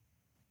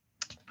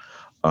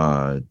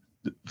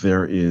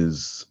 There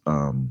is,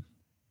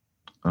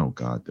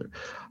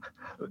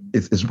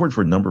 it's important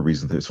for a number of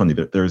reasons. It's funny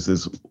that there's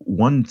this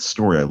one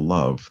story I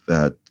love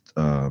that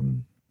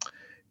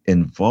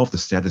involved a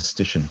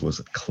statistician who was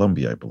at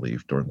Columbia, I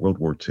believe, during World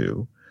War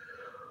II,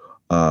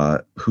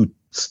 who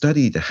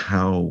studied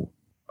how,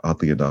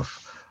 oddly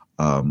enough,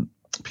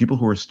 people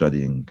who were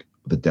studying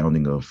the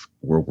downing of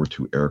World War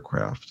II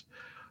aircraft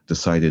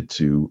decided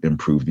to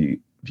improve the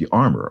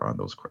armor on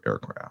those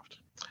aircraft.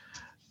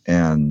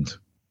 And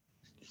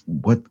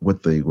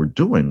what they were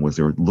doing was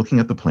they were looking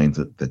at the planes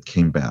that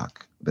came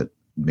back, that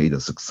made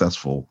a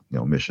successful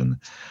mission,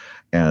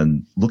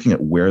 and looking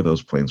at where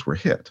those planes were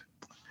hit.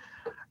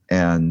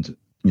 And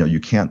you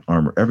can't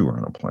armor everywhere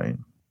on a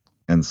plane.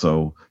 And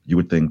so you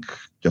would think,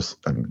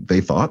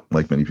 they thought,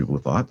 like many people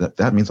thought,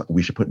 that means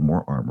we should put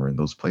more armor in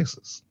those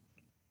places.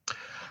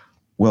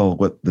 Well,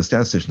 what the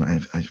statistician, I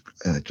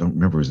don't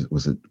remember,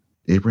 was it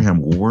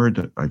Abraham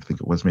Ward? I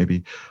think it was,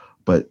 maybe.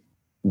 But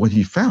what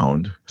he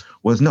found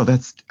was, no,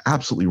 that's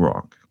absolutely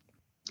wrong.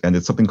 And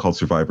it's something called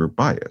survivor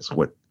bias.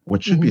 What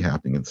should be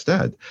happening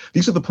instead?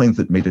 These are the planes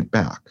that made it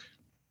back,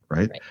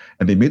 right?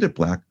 And they made it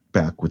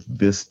back with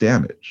this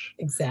damage.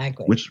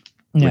 Exactly. Which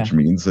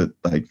means that,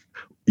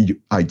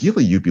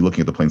 ideally, you'd be looking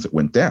at the planes that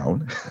went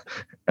down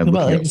and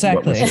looking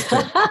exactly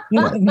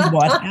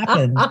what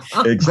happened.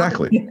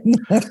 Exactly.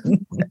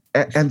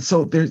 And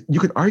so you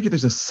could argue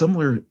there's a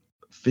similar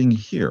thing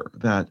here,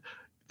 that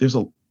there's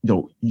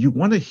you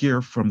want to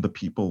hear from the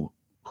people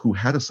who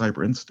had a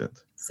cyber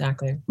incident,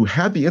 exactly, who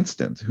had the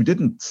incident, who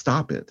didn't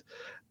stop it,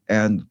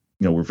 and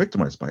were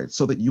victimized by it,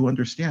 so that you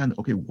understand,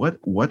 okay,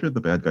 what are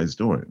the bad guys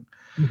doing?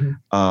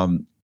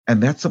 And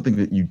that's something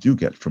that you do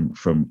get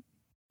from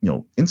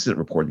incident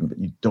reporting that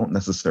you don't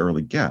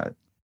necessarily get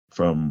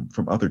from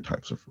other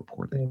types of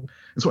reporting.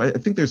 And so I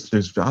think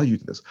there's value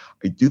to this.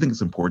 I do think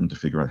it's important to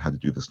figure out how to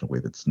do this in a way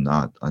that's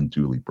not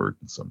unduly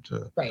burdensome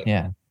to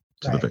the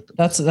victim.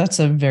 That's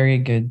a very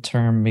good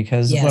term,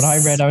 because what I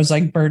read, I was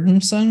like,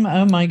 burdensome.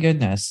 Oh my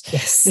goodness.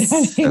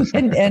 Yes.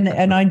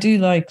 and I do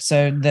like,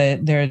 so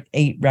there are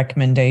 8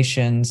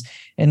 recommendations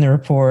in the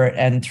report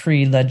and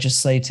 3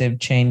 legislative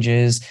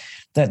changes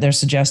that they're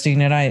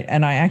suggesting. And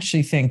I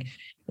actually think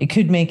it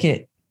could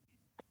make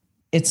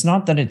it's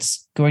not that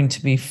it's going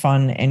to be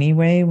fun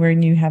anyway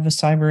when you have a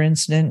cyber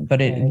incident,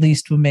 but it at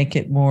least will make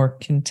it more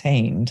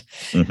contained.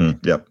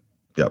 Yep.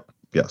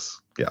 Yes.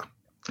 Yeah.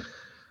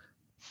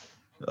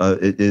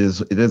 It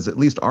is at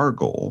least our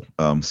goal,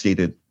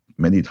 stated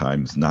many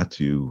times, not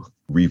to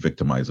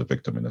re-victimize a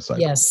victim in a cyber.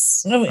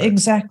 Yes. No,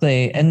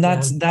 exactly. And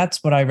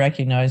that's what I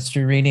recognized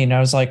through reading. I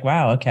was like,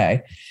 wow,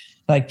 okay.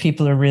 Like,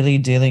 people are really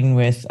dealing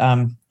with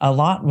a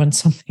lot when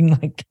something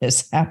like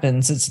this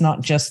happens. It's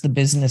not just the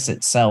business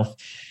itself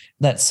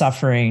that's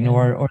suffering,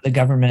 or the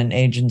government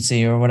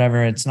agency or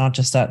whatever. It's not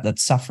just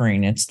that's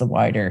suffering. It's the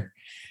wider,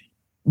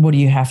 what do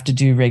you have to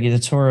do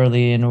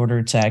regulatorily in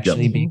order to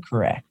actually be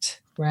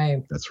correct?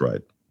 Right. That's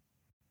right.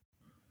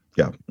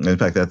 Yeah. In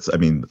fact,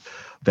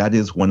 that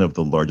is one of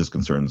the largest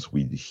concerns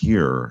we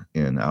hear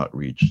in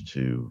outreach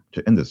to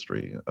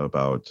industry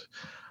about,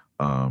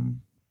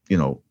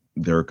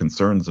 there are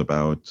concerns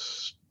about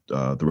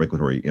the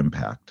regulatory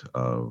impact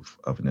of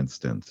an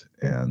incident.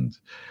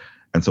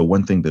 And so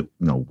one thing that,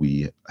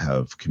 we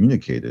have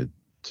communicated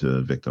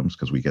to victims,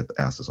 because we get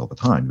asked this all the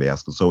time, they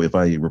ask us, so if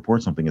I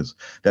report something, is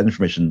that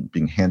information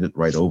being handed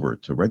right over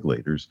to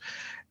regulators?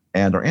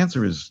 And our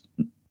answer is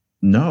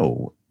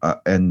no.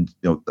 And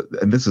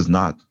this is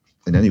not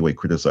in any way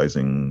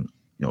criticizing,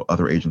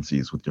 other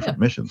agencies with different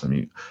missions. I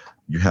mean,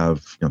 you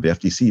have, the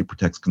FTC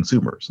protects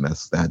consumers, and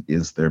that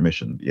is their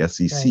mission. The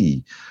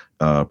SEC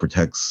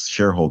protects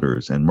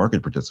shareholders and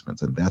market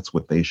participants, and that's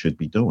what they should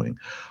be doing.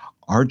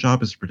 Our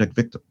job is to protect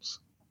victims.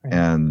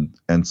 And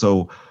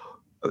so,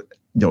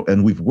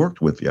 and we've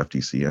worked with the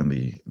FTC and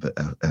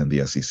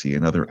the SEC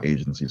and other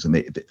agencies, and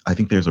I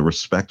think there's a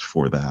respect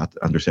for that,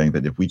 understanding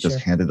that if we just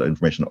handed the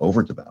information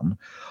over to them,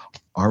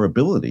 our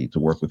ability to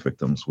work with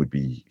victims would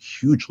be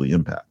hugely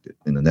impacted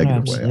in a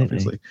negative way,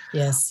 obviously.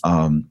 Yes.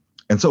 And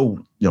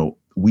so,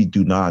 we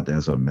do not,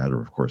 as a matter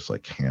of course,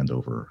 hand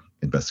over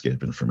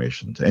investigative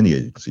information to any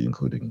agency,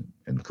 including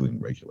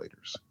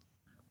regulators.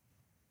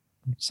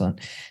 Excellent.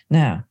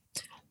 Now,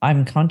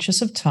 I'm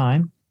conscious of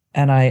time,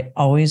 and I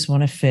always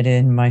want to fit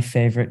in my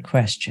favorite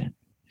question.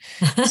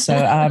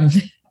 So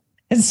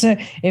So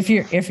if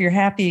you're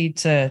happy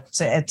to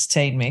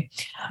entertain me,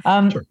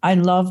 Sure. I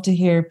love to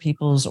hear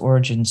people's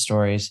origin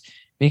stories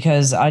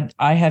because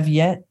I have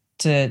yet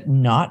to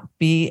not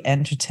be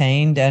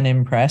entertained and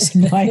impressed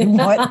by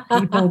what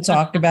people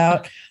talk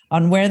about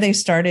on where they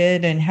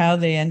started and how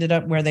they ended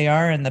up where they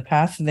are and the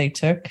path they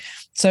took.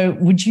 So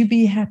would you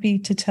be happy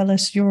to tell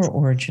us your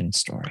origin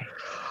story?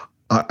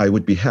 I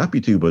would be happy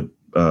to,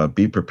 but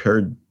be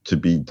prepared to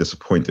be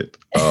disappointed.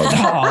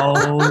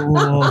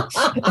 Oh.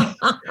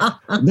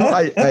 No,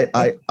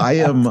 I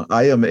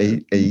am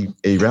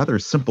a rather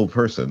simple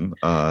person.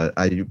 For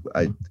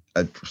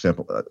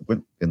example,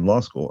 when in law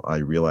school, I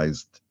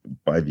realized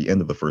by the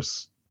end of the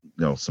first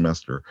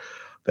semester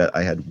that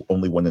I had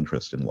only one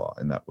interest in law,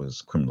 and that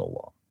was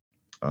criminal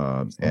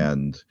law.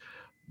 And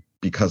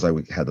because I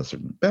had a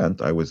certain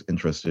bent, I was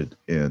interested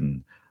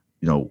in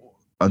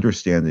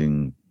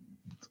understanding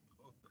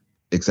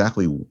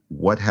exactly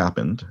what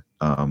happened,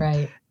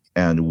 Right.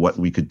 and what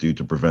we could do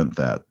to prevent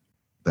that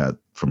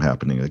from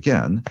happening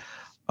again,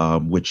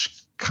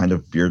 which kind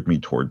of veered me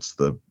towards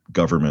the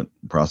government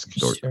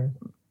prosecutor. Sure.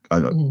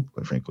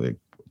 Quite frankly,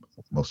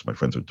 most of my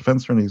friends are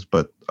defense attorneys,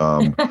 but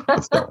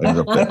still, I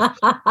ended up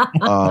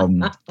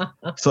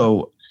there.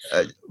 So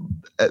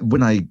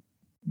when I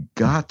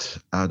got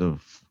out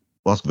of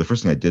law school, the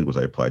first thing I did was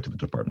I applied to the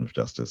Department of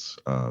Justice.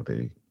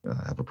 They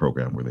have a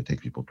program where they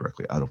take people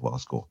directly out of law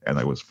school, and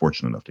I was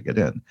fortunate enough to get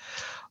in.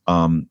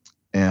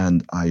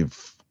 And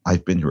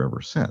I've been here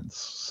ever since.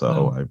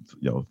 So I've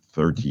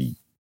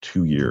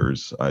 32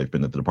 years I've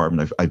been at the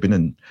department. I've been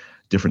in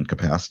different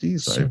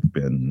capacities. Sure. I've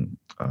been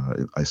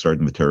I started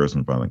in the terrorism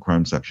and violent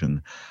crime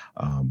section.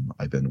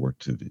 I then went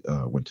to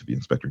the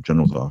Inspector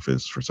General's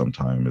office for some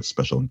time as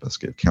Special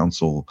Investigative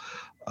Counsel.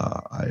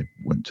 I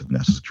went to the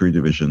National Security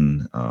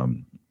Division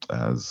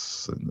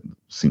as a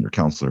senior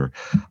counselor.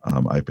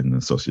 I've been an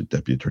associate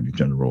deputy attorney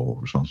general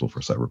responsible for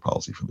cyber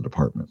policy for the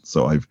department.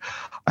 So I've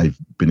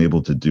been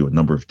able to do a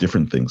number of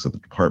different things at the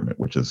department,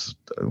 which is,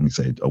 let me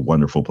say, a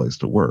wonderful place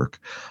to work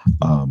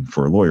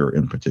for a lawyer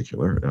in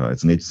particular.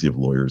 It's an agency of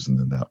lawyers, and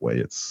in that way,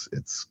 it's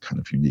kind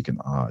of unique and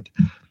odd.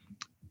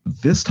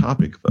 This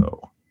topic,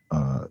 though,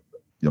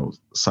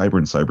 cyber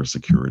and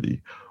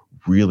cybersecurity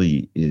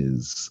really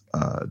is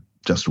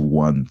just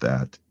one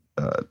that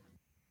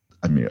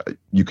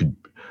you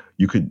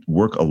could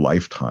work a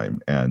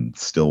lifetime and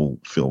still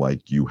feel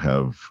like you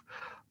have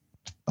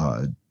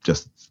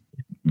just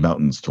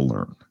mountains to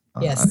learn.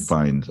 Yes.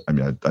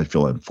 I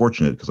feel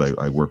unfortunate because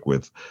I work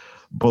with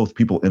both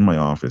people in my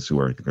office who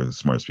are the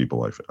smartest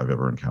people I've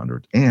ever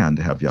encountered, and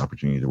have the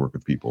opportunity to work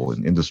with people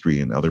in industry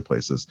and other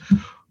places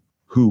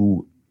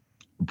who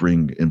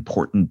bring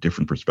important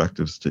different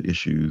perspectives to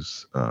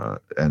issues,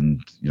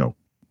 and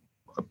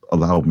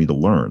allow me to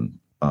learn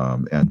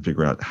and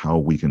figure out how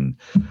we can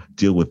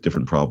deal with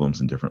different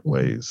problems in different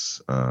ways.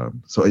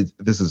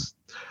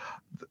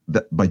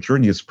 My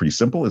journey is pretty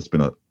simple. It's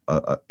been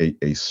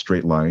a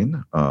straight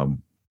line,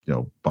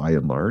 by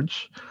and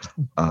large,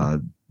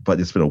 but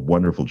it's been a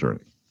wonderful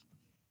journey.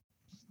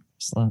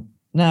 Excellent.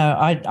 No,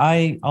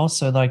 I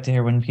also like to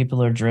hear when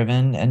people are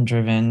driven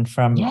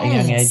from a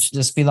young age,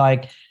 just be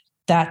like,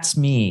 that's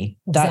me.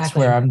 That's Exactly.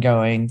 where I'm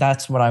going.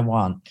 That's what I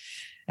want.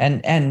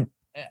 And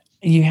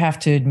you have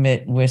to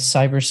admit, with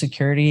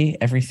cybersecurity,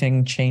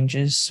 everything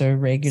changes so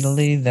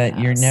regularly that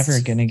you're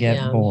never going to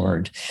get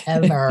bored.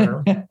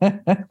 Ever.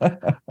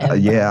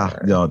 Yes,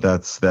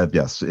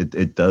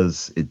 it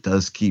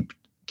does keep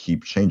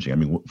changing. I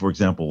mean, for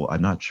example,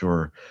 I'm not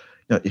sure,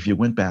 if you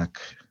went back,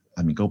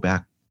 go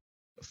back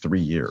 3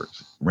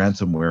 years,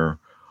 ransomware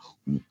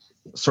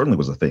certainly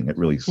was a thing. It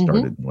really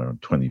started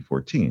around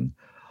 2014,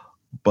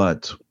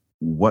 but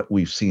what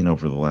we've seen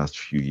over the last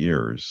few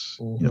years,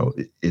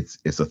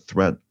 it's a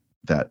threat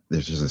that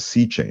there's just a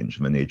sea change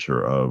in the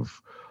nature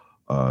of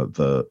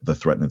the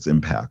threat and its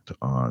impact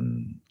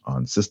on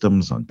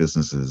systems, on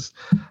businesses,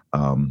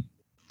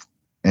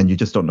 and you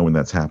just don't know when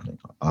that's happening.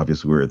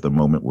 Obviously, we're at the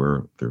moment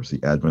where there's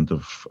the advent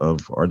of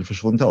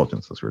artificial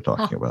intelligence, as we were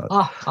talking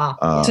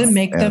about, to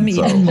make them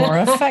even more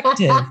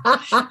effective.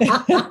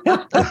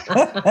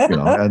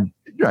 And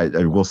right,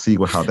 we'll see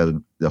how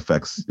that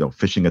affects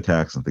phishing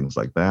attacks and things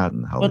like that,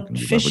 and how. But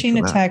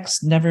phishing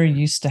attacks never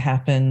used to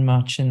happen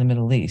much in the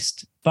Middle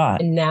East,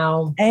 but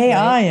now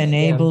AI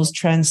enables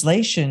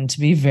translation to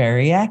be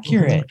very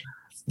accurate.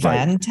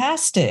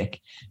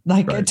 Fantastic.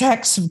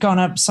 Attacks have gone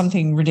up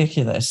something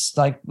ridiculous,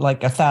 like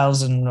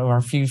 1,000 or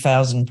a few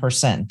thousand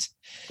 %.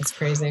 It's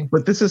crazy.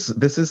 But this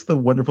is the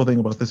wonderful thing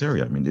about this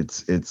area. I mean,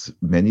 it's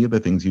many of the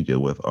things you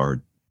deal with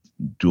are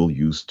dual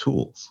use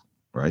tools,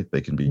 right?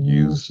 They can be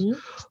used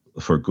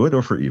for good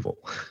or for evil.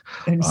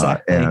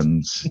 Exactly.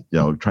 And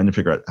trying to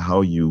figure out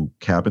how you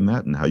cabin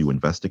that and how you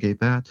investigate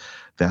that,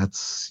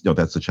 that's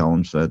a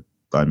challenge that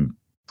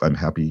I'm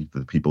happy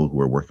the people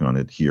who are working on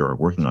it here are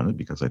working on it,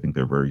 because I think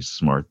they're very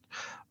smart,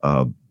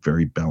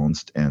 very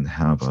balanced, and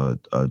have a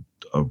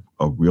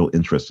real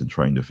interest in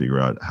trying to figure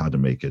out how to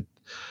make it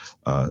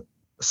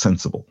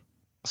sensible.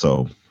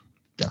 So,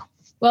 yeah.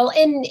 Well,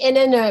 in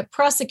a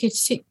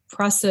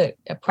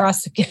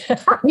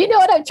you know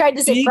what I'm trying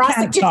to say, you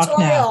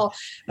prosecutorial.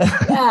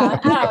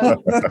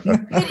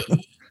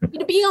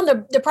 Being on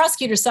the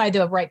prosecutor side,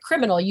 though, right,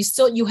 criminal,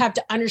 you have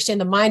to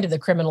understand the mind of the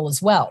criminal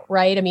as well,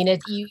 right? I mean,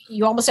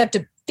 you almost have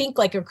to think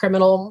like a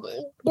criminal,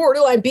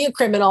 borderline be a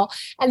criminal,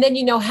 and then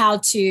you know how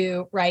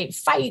to, right,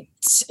 fight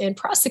and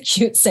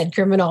prosecute said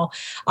criminal,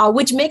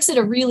 which makes it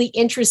a really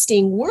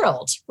interesting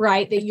world,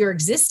 right, that you're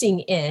existing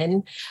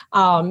in,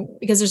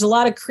 because there's a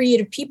lot of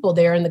creative people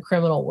there in the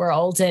criminal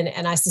world,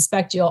 and I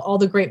suspect all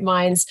the great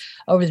minds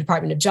over the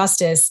Department of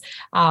Justice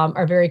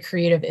are very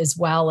creative as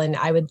well, and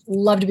I would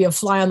love to be a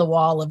fly on the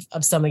wall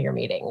of some of your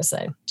meetings.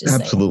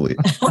 Absolutely.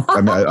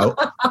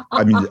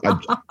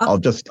 I'll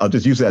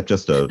just use that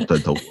just to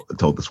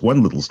tell this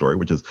one little story,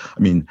 which is,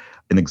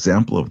 an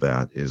example of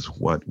that is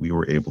what we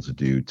were able to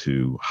do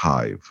to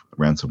Hive, a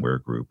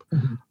ransomware group.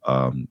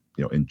 Mm-hmm.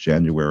 In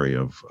January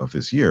of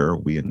this year,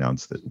 we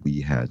announced that we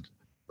had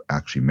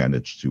actually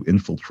managed to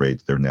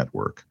infiltrate their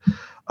network,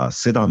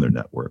 sit on their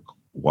network,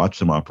 watch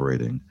them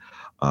operating,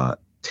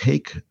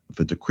 take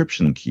the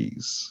decryption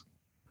keys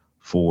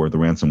for the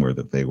ransomware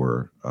that they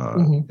were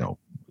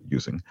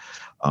using,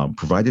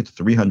 provided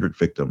 300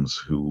 victims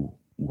who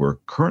were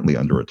currently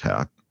under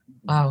attack.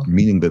 Wow.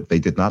 Meaning that they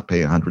did not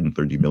pay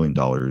 $130 million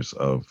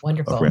of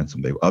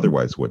ransom they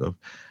otherwise would have,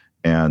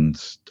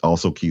 and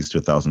also keys to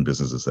 1,000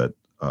 businesses that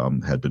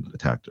had been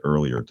attacked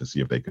earlier to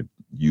see if they could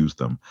use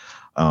them.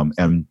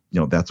 And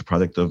that's a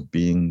product of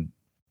being,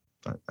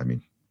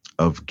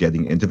 of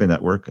getting into the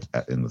network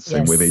in the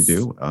same way they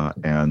do,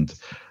 and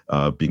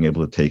being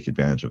able to take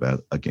advantage of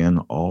that, again,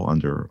 all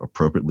under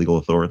appropriate legal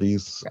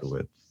authorities.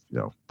 Right.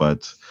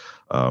 But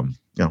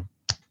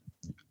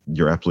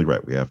you're absolutely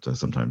right. We have to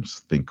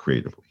sometimes think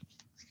creatively.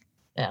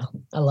 Yeah,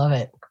 I love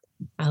it.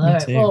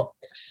 Well,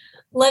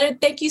 Leonard,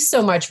 thank you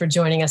so much for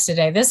joining us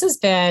today. This has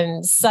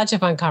been such a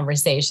fun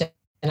conversation.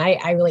 And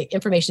I really,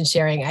 information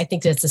sharing, I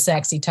think that's a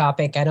sexy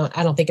topic. I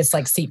don't think it's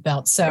like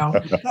seatbelts. So,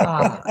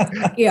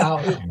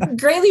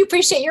 greatly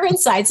appreciate your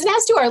insights, and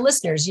as do our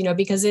listeners,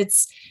 because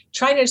it's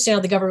trying to understand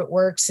how the government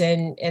works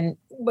and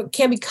what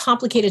can be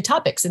complicated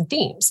topics and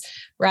themes,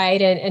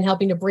 right? And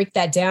helping to break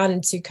that down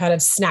into kind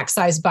of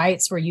snack-sized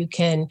bites where you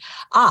can,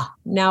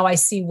 now I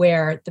see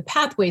where the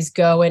pathways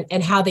go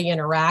and how they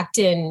interact.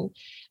 And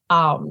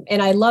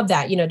I love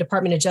that,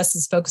 Department of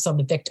Justice focus on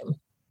the victim.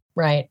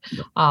 Right.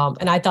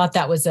 And I thought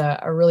that was a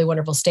really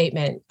wonderful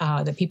statement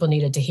that people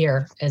needed to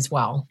hear as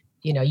well.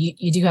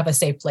 You do have a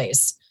safe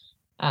place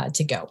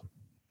to go.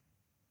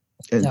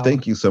 And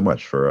thank you so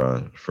much for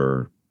a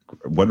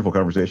wonderful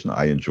conversation.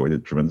 I enjoyed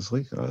it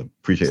tremendously.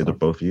 Appreciate it,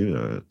 both of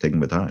you taking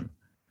the time.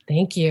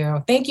 Thank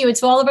you. Thank you. And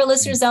to all of our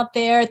listeners out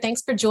there,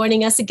 thanks for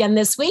joining us again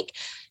this week.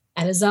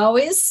 And as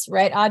always,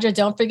 right, Audra,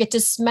 don't forget to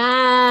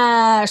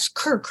smash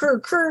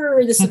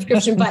the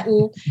subscription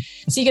button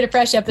so you get a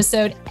fresh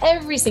episode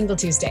every single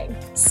Tuesday.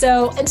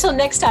 So until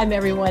next time,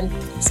 everyone,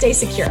 stay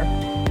secure.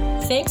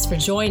 Thanks for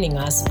joining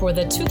us for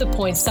the To The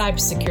Point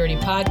Cybersecurity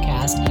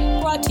Podcast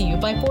brought to you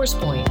by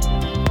ForcePoint.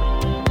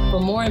 For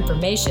more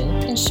information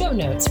and show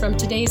notes from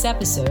today's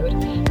episode,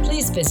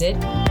 please visit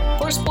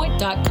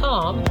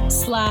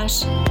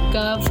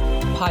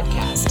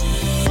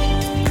forcepoint.com/govpodcast.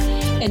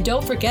 And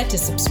don't forget to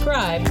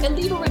subscribe and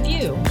leave a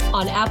review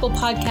on Apple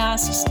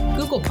Podcasts,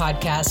 Google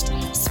Podcasts,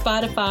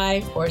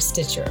 Spotify, or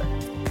Stitcher.